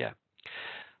 in here.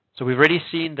 So we've already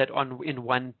seen that in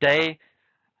one day,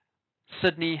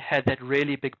 Sydney had that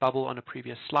really big bubble on a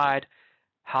previous slide.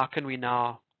 How can we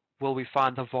now, will we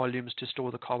find the volumes to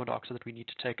store the carbon dioxide that we need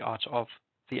to take out of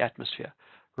the atmosphere?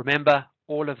 Remember,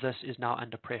 all of this is now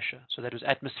under pressure. So that was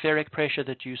atmospheric pressure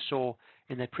that you saw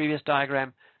in that previous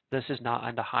diagram. This is now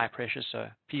under high pressure. So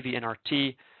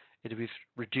PV-nRT,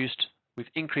 we've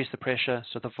increased the pressure,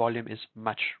 so the volume is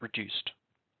much reduced.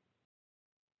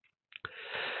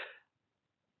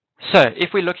 So if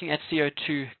we're looking at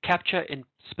CO2 capture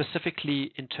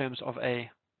specifically in terms of a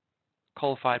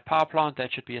coal-fired power plant,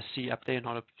 that should be a C up there,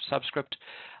 not a subscript.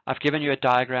 I've given you a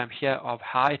diagram here of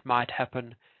how it might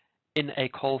happen in a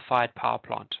coal-fired power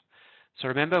plant. So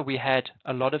remember, we had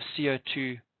a lot of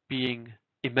CO2 being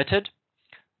emitted.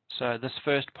 So this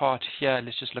first part here,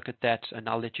 let's just look at that and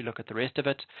I'll let you look at the rest of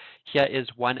it. Here is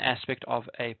one aspect of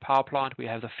a power plant. We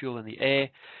have the fuel in the air.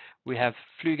 We have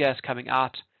flue gas coming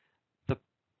out. The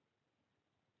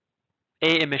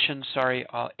air emissions,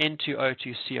 are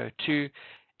N2O2 CO2.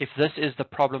 If this is the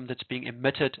problem that's being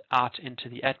emitted out into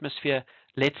the atmosphere,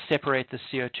 Let's separate the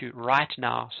CO2 right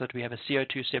now so that we have a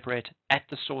CO2 separator at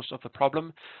the source of the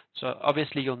problem. So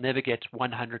obviously you'll never get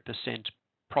 100%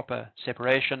 proper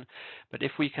separation, but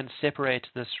if we can separate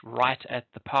this right at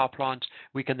the power plant,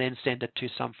 we can then send it to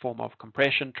some form of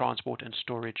compression, transport, and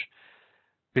storage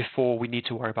before we need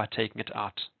to worry about taking it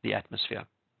out the atmosphere.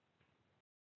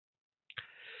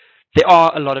 There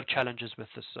are a lot of challenges with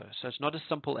this, though. So it's not as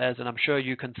simple as, and I'm sure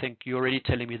you can think, you're already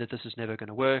telling me that this is never going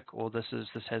to work, or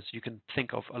you can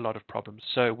think of a lot of problems.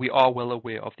 So we are well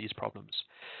aware of these problems.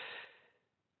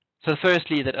 So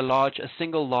firstly, that a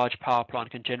single large power plant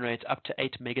can generate up to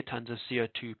 8 megatons of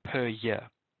CO2 per year.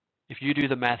 If you do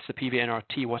the maths, the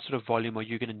PV-nRT, what sort of volume are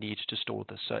you going to need to store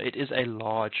this? So it is a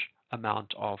large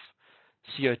amount of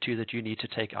CO2 that you need to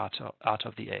take out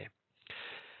of the air.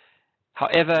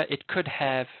 However, it could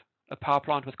have a power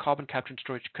plant with carbon capture and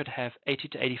storage could have 80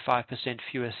 to 85%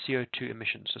 fewer CO2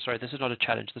 emissions. So sorry, this is not a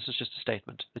challenge. This is just a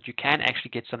statement that you can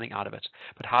actually get something out of it.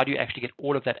 But how do you actually get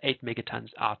all of that 8 megatons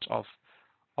out of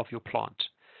your plant?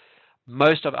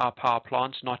 Most of our power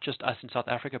plants, not just us in South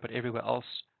Africa, but everywhere else,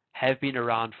 have been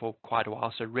around for quite a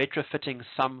while. So retrofitting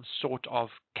some sort of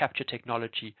capture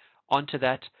technology onto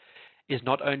that is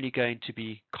not only going to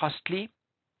be costly,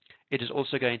 it is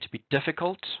also going to be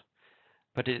difficult,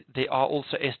 but there are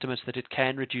also estimates that it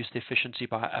can reduce the efficiency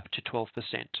by up to 12%.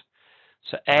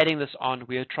 So adding this on,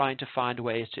 we are trying to find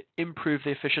ways to improve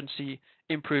the efficiency.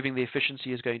 Improving the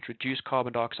efficiency is going to reduce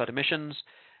carbon dioxide emissions,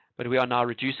 but we are now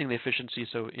reducing the efficiency.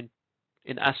 So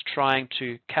in us trying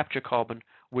to capture carbon,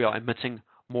 we are emitting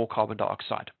more carbon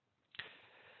dioxide.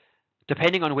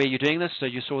 Depending on where you're doing this, so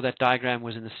you saw that diagram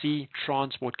was in the sea,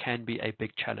 transport can be a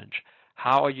big challenge.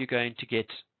 How are you going to get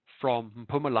from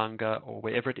Mpumalanga or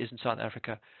wherever it is in South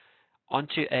Africa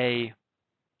onto a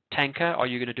tanker? Are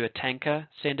you going to do a tanker,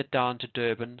 send it down to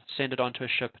Durban, send it onto a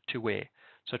ship to where?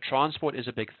 So transport is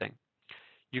a big thing.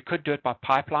 You could do it by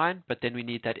pipeline, but then we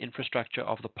need that infrastructure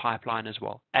of the pipeline as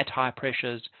well, at high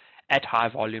pressures, at high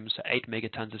volumes, so 8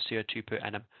 megatons of CO2 per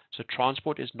annum. So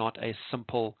transport is not a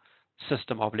simple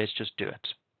system of let's just do it.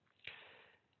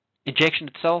 Injection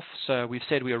itself, so we've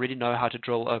said we already know how to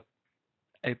drill a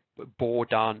bore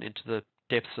down into the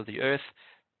depths of the earth.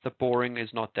 The boring is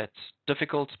not that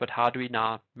difficult, but how do we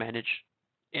now manage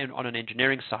on an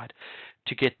engineering side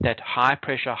to get that high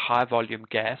pressure, high volume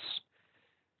gas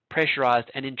pressurized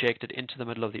and injected into the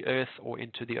middle of the earth or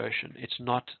into the ocean? It's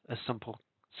not a simple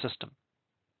system.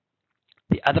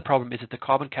 The other problem is that the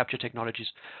carbon capture technologies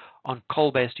on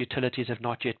coal-based utilities have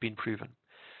not yet been proven.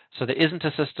 So there isn't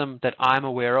a system that I'm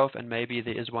aware of, and maybe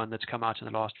there is one that's come out in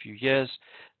the last few years,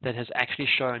 that has actually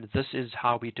shown this is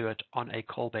how we do it on a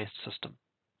coal-based system.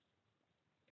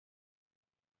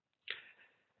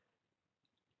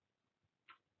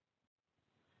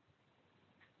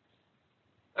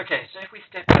 Okay, so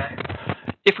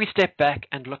if we step back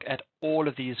and look at all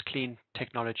of these clean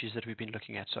technologies that we've been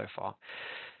looking at so far,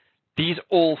 these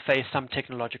all face some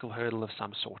technological hurdle of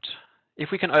some sort. If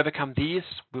we can overcome these,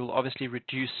 we'll obviously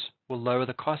we'll lower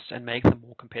the costs and make them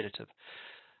more competitive.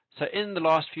 So in the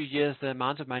last few years, the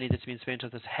amount of money that's been spent on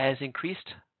this has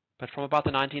increased, but from about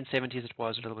the 1970s, it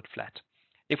was a little bit flat.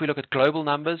 If we look at global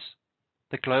numbers,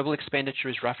 the global expenditure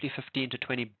is roughly 15 to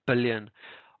 20 billion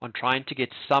on trying to get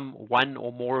one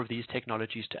or more of these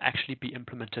technologies to actually be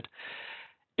implemented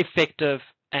effective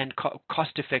and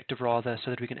cost effective rather,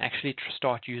 so that we can actually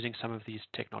start using some of these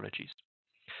technologies.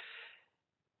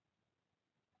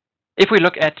 If we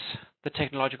look at the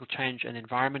technological change and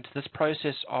environment, this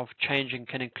process of changing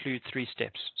can include 3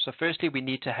 steps. So firstly, we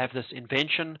need to have this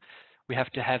invention. We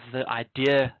have to have the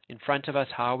idea in front of us.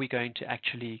 How are we going to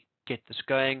actually get this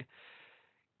going?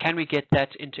 Can we get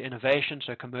that into innovation,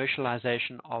 so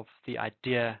commercialization of the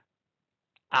idea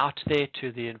out there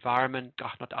to the environment,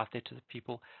 not out there to the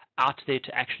people, out there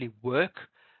to actually work?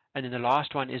 And then the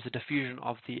last one is the diffusion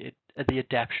of the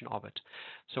adaptation of it.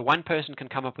 So one person can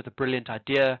come up with a brilliant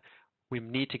idea. We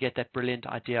need to get that brilliant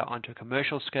idea onto a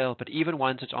commercial scale, but even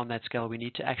once it's on that scale, we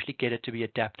need to actually get it to be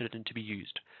adapted and to be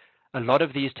used. A lot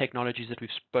of these technologies that we've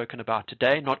spoken about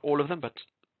today, not all of them, but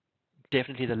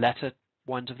definitely the latter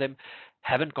ones of them,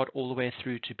 haven't got all the way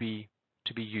through to be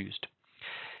used.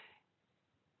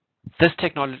 This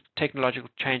technological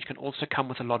change can also come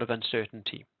with a lot of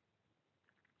uncertainty.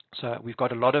 So we've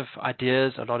got a lot of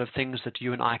ideas, a lot of things that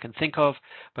you and I can think of,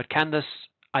 but can this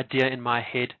idea in my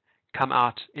head come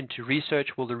out into research?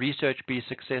 Will the research be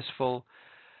successful?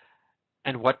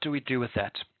 And what do we do with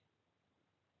that?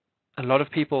 A lot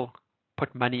of people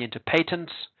put money into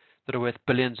patents that are worth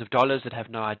billions of dollars that have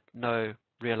no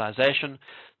realization.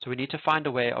 So we need to find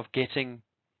a way of getting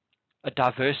a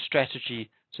diverse strategy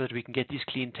so that we can get these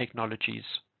clean technologies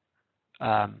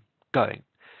going.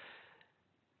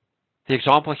 The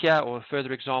example here, or a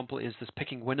further example, is this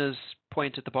picking winners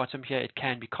point at the bottom here. It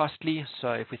can be costly.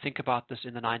 So if we think about this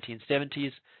in the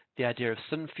 1970s, the idea of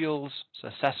synfuels, so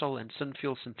Sasol and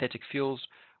synfuels, synthetic fuels,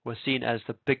 was seen as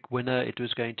the big winner. It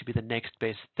was going to be the next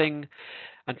best thing.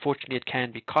 Unfortunately, it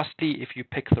can be costly if you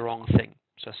pick the wrong thing.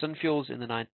 So synfuels in the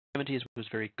 1970s was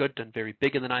very good and very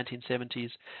big in the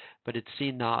 1970s, but it's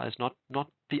seen now as not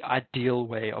the ideal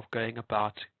way of going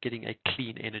about getting a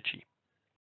clean energy.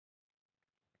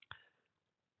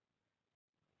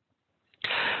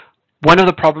 One of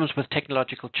the problems with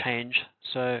technological change,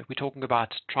 so we're talking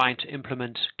about trying to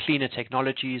implement cleaner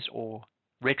technologies or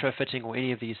retrofitting or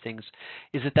any of these things,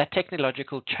 is that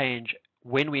technological change,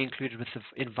 when we include it with the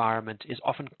environment, is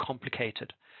often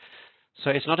complicated.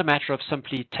 So it's not a matter of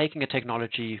simply taking a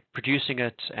technology, producing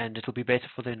it, and it'll be better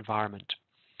for the environment.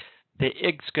 There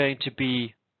is going to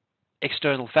be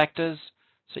external factors.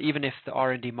 So even if the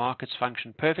R&D markets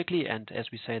function perfectly, and as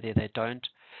we say there, they don't,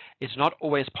 it's not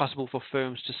always possible for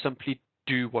firms to simply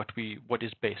do what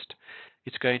is best.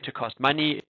 It's going to cost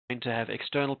money, it's going to have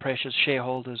external pressures,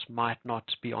 shareholders might not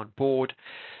be on board.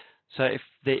 So if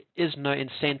there is no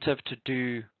incentive to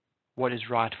do what is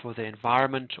right for the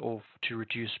environment or to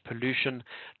reduce pollution,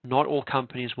 not all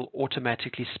companies will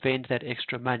automatically spend that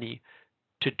extra money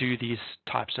to do these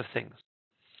types of things.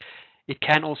 It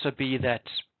can also be that,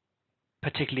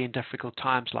 particularly in difficult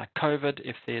times like COVID,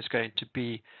 if there's going to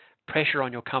be pressure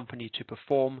on your company to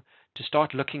perform, to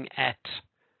start looking at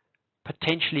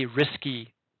potentially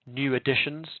risky new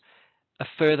additions, a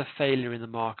further failure in the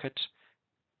market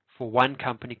for one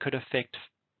company could affect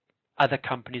other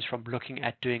companies from looking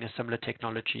at doing a similar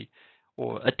technology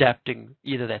or adapting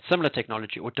either that similar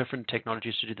technology or different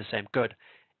technologies to do the same good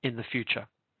in the future.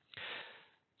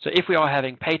 So if we are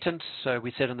having patents, so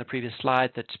we said on the previous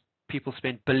slide that people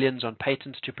spend billions on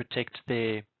patents to protect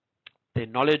their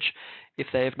knowledge. If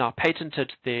they have now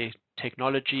patented their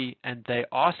technology and they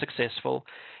are successful,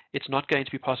 it's not going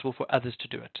to be possible for others to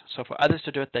do it. So for others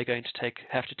to do it, they're going to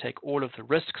have to take all of the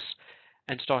risks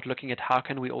and start looking at how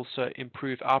can we also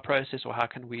improve our process, or how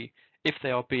can we, if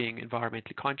they are being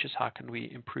environmentally conscious, how can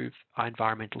we improve our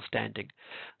environmental standing.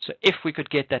 So if we could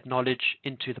get that knowledge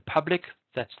into the public,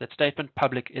 that's that statement,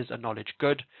 public is a knowledge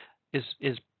good,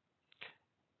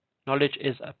 knowledge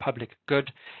is a public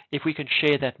good. If we can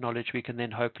share that knowledge, we can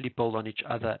then hopefully build on each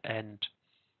other and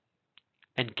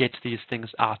get these things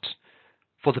out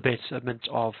for the betterment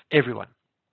of everyone.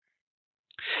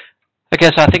 Okay,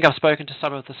 so I think I've spoken to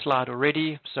some of the slide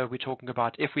already. So we're talking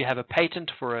about if we have a patent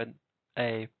for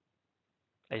a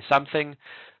something,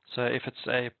 so if it's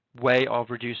a way of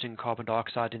reducing carbon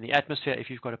dioxide in the atmosphere, if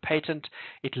you've got a patent,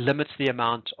 it limits the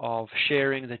amount of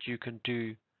sharing that you can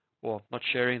do, or not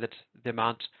sharing, that the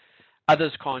amount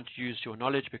others can't use your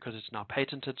knowledge because it's now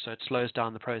patented, so it slows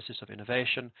down the process of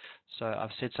innovation. So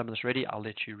I've said some of this already, I'll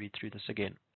let you read through this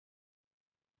again.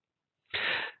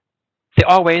 There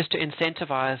are ways to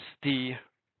incentivize the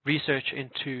research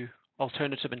into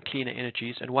alternative and cleaner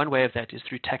energies, and one way of that is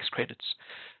through tax credits.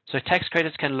 So tax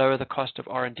credits can lower the cost of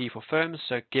R&D for firms,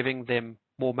 so giving them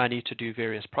more money to do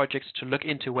various projects, to look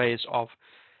into ways of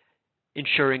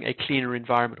ensuring a cleaner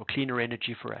environment or cleaner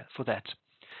energy for that.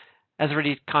 As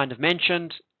already kind of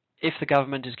mentioned, if the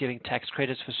government is giving tax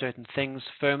credits for certain things,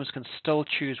 firms can still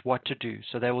choose what to do.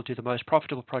 So they will do the most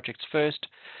profitable projects first.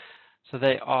 So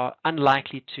they are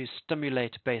unlikely to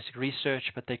stimulate basic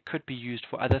research, but they could be used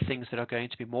for other things that are going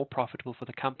to be more profitable for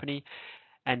the company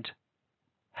and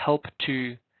help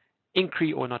to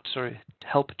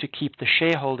help to keep the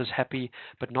shareholders happy,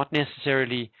 but not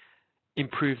necessarily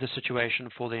improve the situation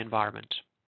for the environment.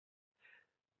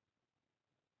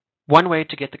 One way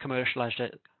to get the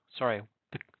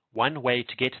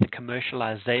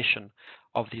commercialization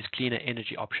of these cleaner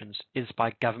energy options is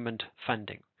by government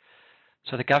funding.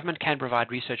 So the government can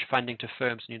provide research funding to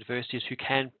firms and universities who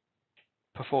can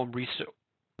perform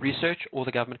research, or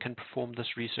the government can perform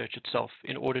this research itself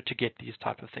in order to get these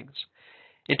type of things.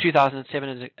 In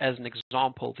 2007, as an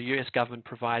example, the US government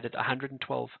provided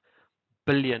 112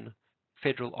 billion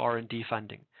federal R&D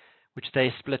funding, which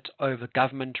they split over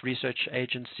government, research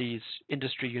agencies,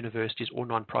 industry, universities, or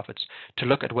non-profits to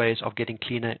look at ways of getting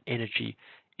cleaner energy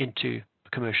into the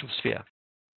commercial sphere.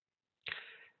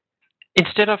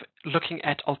 Instead of looking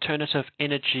at alternative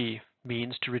energy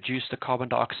means to reduce the carbon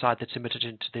dioxide that's emitted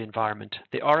into the environment,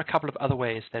 there are a couple of other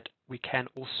ways that we can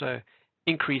also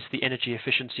increase the energy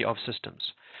efficiency of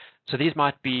systems. So these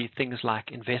might be things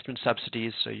like investment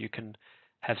subsidies, so you can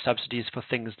have subsidies for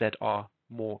things that are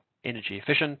more energy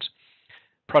efficient.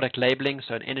 product labeling,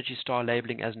 so an Energy Star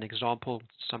labeling as an example.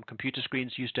 Some computer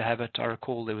screens used to have it. I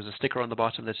recall there was a sticker on the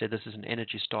bottom that said this is an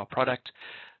Energy Star product.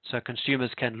 So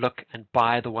consumers can look and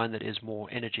buy the one that is more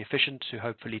energy efficient to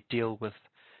hopefully deal with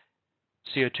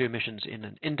CO2 emissions in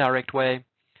an indirect way.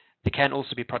 There can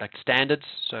also be product standards,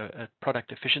 so a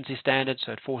product efficiency standard,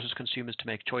 so it forces consumers to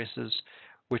make choices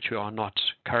which we are not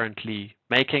currently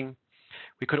making.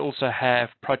 We could also have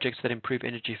projects that improve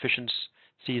energy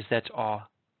efficiencies that are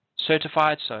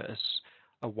certified, so as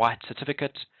a white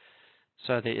certificate.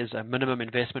 So there is a minimum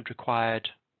investment required.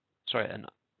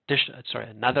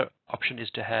 Another option is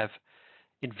to have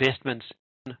investments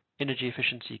in energy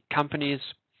efficiency companies.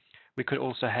 We could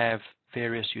also have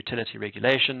various utility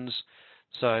regulations.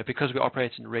 So because we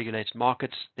operate in regulated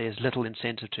markets, there's little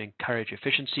incentive to encourage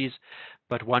efficiencies,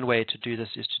 but one way to do this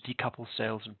is to decouple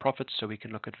sales and profits, so we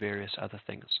can look at various other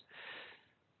things.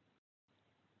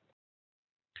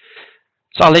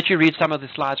 So I'll let you read some of the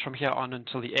slides from here on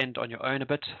until the end on your own a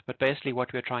bit, but basically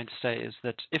what we're trying to say is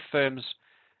that if firms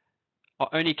are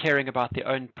only caring about their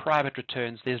own private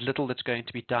returns, there's little that's going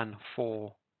to be done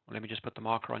for, let me just put the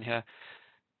marker on here.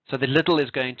 So the little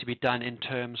is going to be done in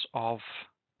terms of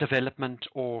development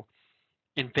or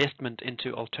investment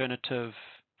into alternative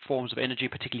forms of energy,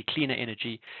 particularly cleaner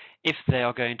energy, if they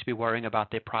are going to be worrying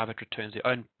about their private returns, their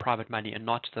own private money, and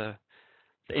not the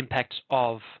impacts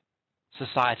of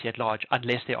society at large,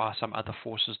 unless there are some other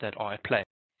forces that are at play.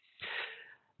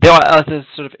 There are other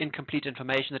sort of incomplete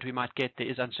information that we might get. There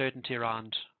is uncertainty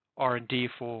around R&D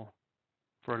for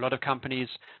a lot of companies,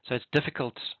 so it's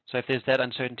difficult. So if there's that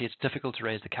uncertainty, it's difficult to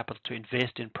raise the capital to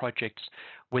invest in projects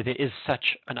where there is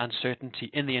such an uncertainty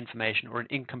in the information, or an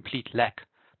incomplete lack,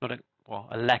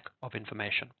 a lack of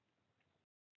information.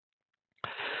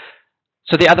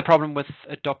 So the other problem with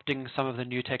adopting some of the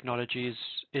new technologies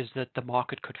is that the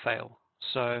market could fail.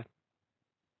 So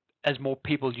as more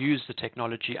people use the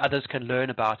technology, others can learn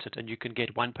about it, and you can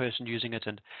get one person using it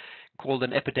and called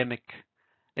an epidemic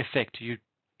effect. You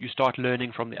start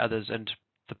learning from the others, and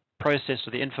the process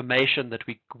or the information that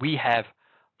we have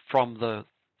from the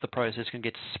process can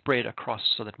get spread across,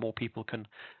 so that more people can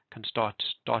start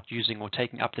using or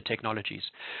taking up the technologies.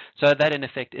 So that in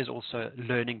effect is also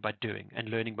learning by doing and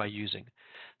learning by using.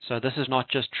 So this is not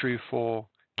just true for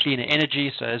cleaner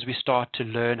energy. So as we start to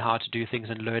learn how to do things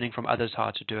and learning from others how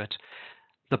to do it,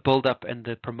 the build-up and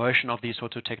the promotion of these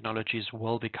sorts of technologies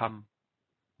will become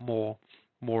more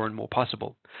and more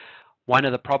possible. One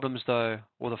of the problems, though,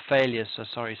 or the failures,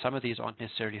 some of these aren't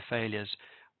necessarily failures.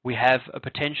 We have a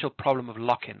potential problem of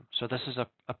lock-in. So this is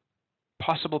a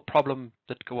possible problem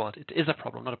that, well, it is a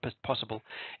problem, not a possible.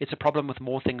 It's a problem with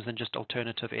more things than just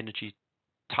alternative energy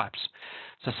types.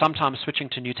 So sometimes switching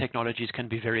to new technologies can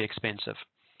be very expensive.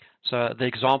 So the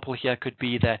example here could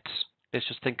be that, let's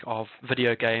just think of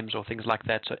video games or things like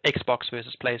that. So Xbox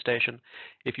versus PlayStation.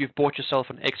 If you've bought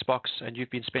yourself an Xbox and you've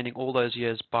been spending all those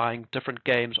years buying different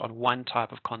games on one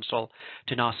type of console,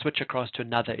 to now switch across to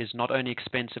another is not only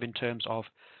expensive in terms of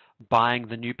buying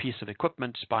the new piece of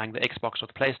equipment, buying the Xbox or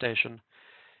the PlayStation,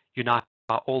 you now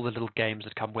buy all the little games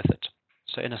that come with it.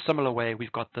 So in a similar way,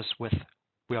 we've got this with,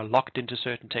 we are locked into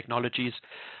certain technologies.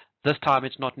 This time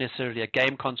it's not necessarily a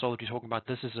game console that we're talking about.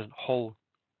 This is a whole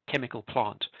chemical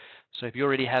plant. So if you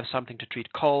already have something to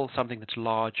treat coal, something that's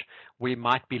large, we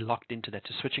might be locked into that.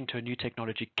 So switching to a new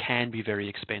technology can be very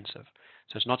expensive.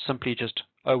 So it's not simply just,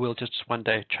 oh, we'll just one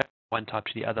day change one type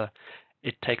to the other.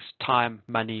 It takes time,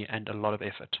 money, and a lot of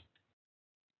effort.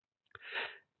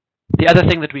 The other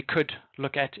thing that we could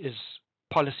look at is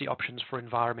policy options for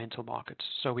environmental markets.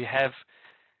 So we have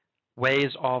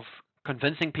ways of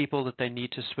convincing people that they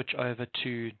need to switch over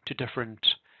to different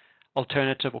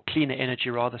alternative or cleaner energy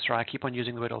rather. Sorry, I keep on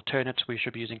using the word alternate. We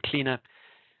should be using cleaner.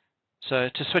 So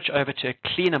to switch over to a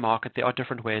cleaner market, there are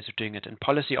different ways of doing it, and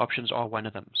policy options are one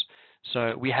of them.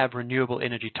 So we have renewable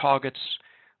energy targets.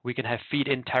 We can have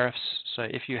feed-in tariffs. So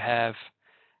if you have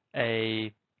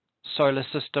a solar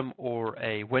system or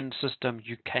a wind system,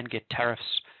 you can get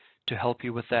tariffs to help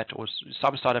you with that, or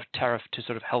some sort of tariff to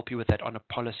sort of help you with that on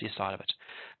a policy side of it.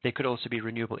 There could also be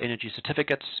renewable energy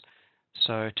certificates,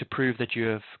 so to prove that you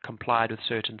have complied with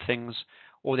certain things,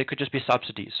 or there could just be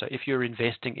subsidies. So if you're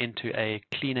investing into a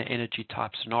cleaner energy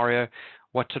type scenario,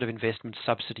 what sort of investment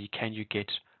subsidy can you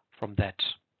get from that?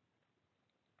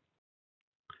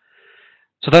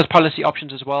 So those policy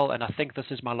options as well, and I think this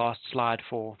is my last slide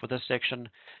for this section,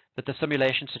 that the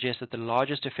simulation suggests that the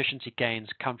largest efficiency gains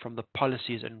come from the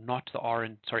policies and not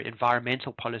the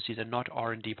environmental policies and not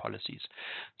R&D policies.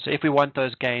 So if we want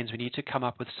those gains, we need to come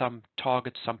up with some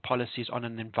targets, some policies on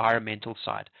an environmental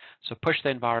side. So push the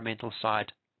environmental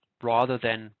side rather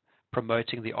than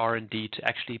promoting the R&D to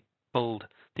actually build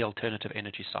the alternative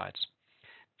energy sides.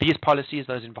 These policies,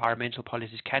 those environmental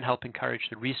policies, can help encourage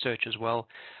the research as well.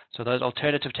 So those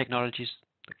alternative technologies,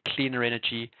 cleaner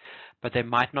energy, but they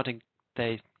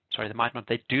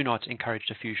do not encourage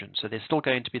diffusion. So there's still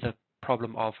going to be the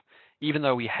problem of, even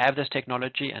though we have this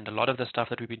technology and a lot of the stuff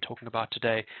that we've been talking about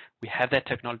today, we have that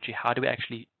technology, how do we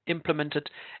actually implement it,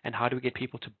 and how do we get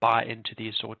people to buy into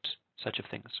these such of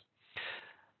things?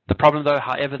 The problem though,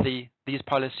 however, these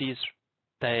policies,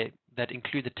 that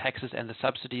include the taxes and the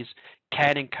subsidies,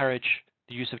 can encourage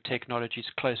the use of technologies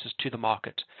closest to the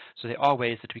market. So there are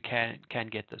ways that we can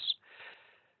get this.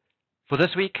 For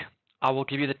this week, I will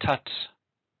give you the TUT.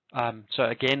 So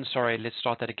again, sorry, let's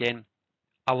start that again.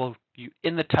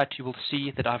 In the TUT, you will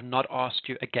see that I've not asked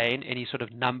you again any sort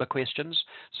of number questions.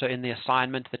 So in the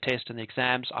assignment, the test, and the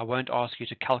exams, I won't ask you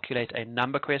to calculate a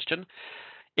number question.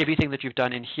 Everything that you've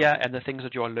done in here and the things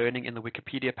that you are learning in the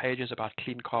Wikipedia pages about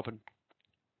clean carbon,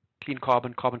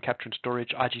 carbon capture and storage,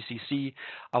 IGCC,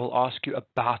 I will ask you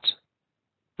about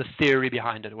the theory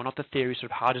behind it. Well, not the theory,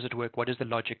 sort of how does it work, what is the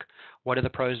logic, what are the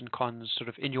pros and cons sort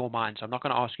of in your mind. So I'm not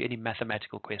going to ask you any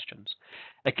mathematical questions.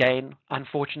 Again,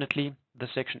 unfortunately, this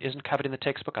section isn't covered in the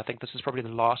textbook. I think this is probably the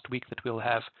last week that we'll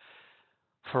have,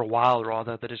 for a while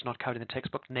rather, that is not covered in the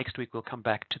textbook. Next week we'll come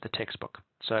back to the textbook.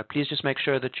 So please just make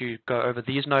sure that you go over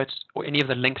these notes or any of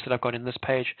the links that I've got in this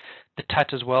page. The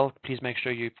TUT as well, please make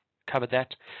sure you cover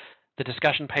that. The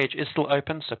discussion page is still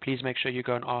open, so please make sure you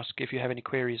go and ask if you have any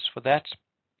queries for that.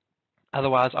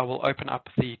 Otherwise, I will open up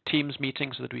the Teams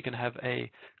meeting so that we can have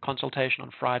a consultation on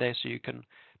Friday. So you can,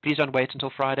 please don't wait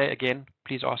until Friday. Again,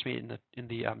 please ask me in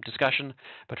the discussion.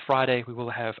 But Friday we will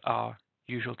have our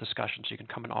usual discussion, so you can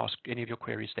come and ask any of your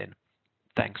queries then.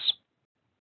 Thanks.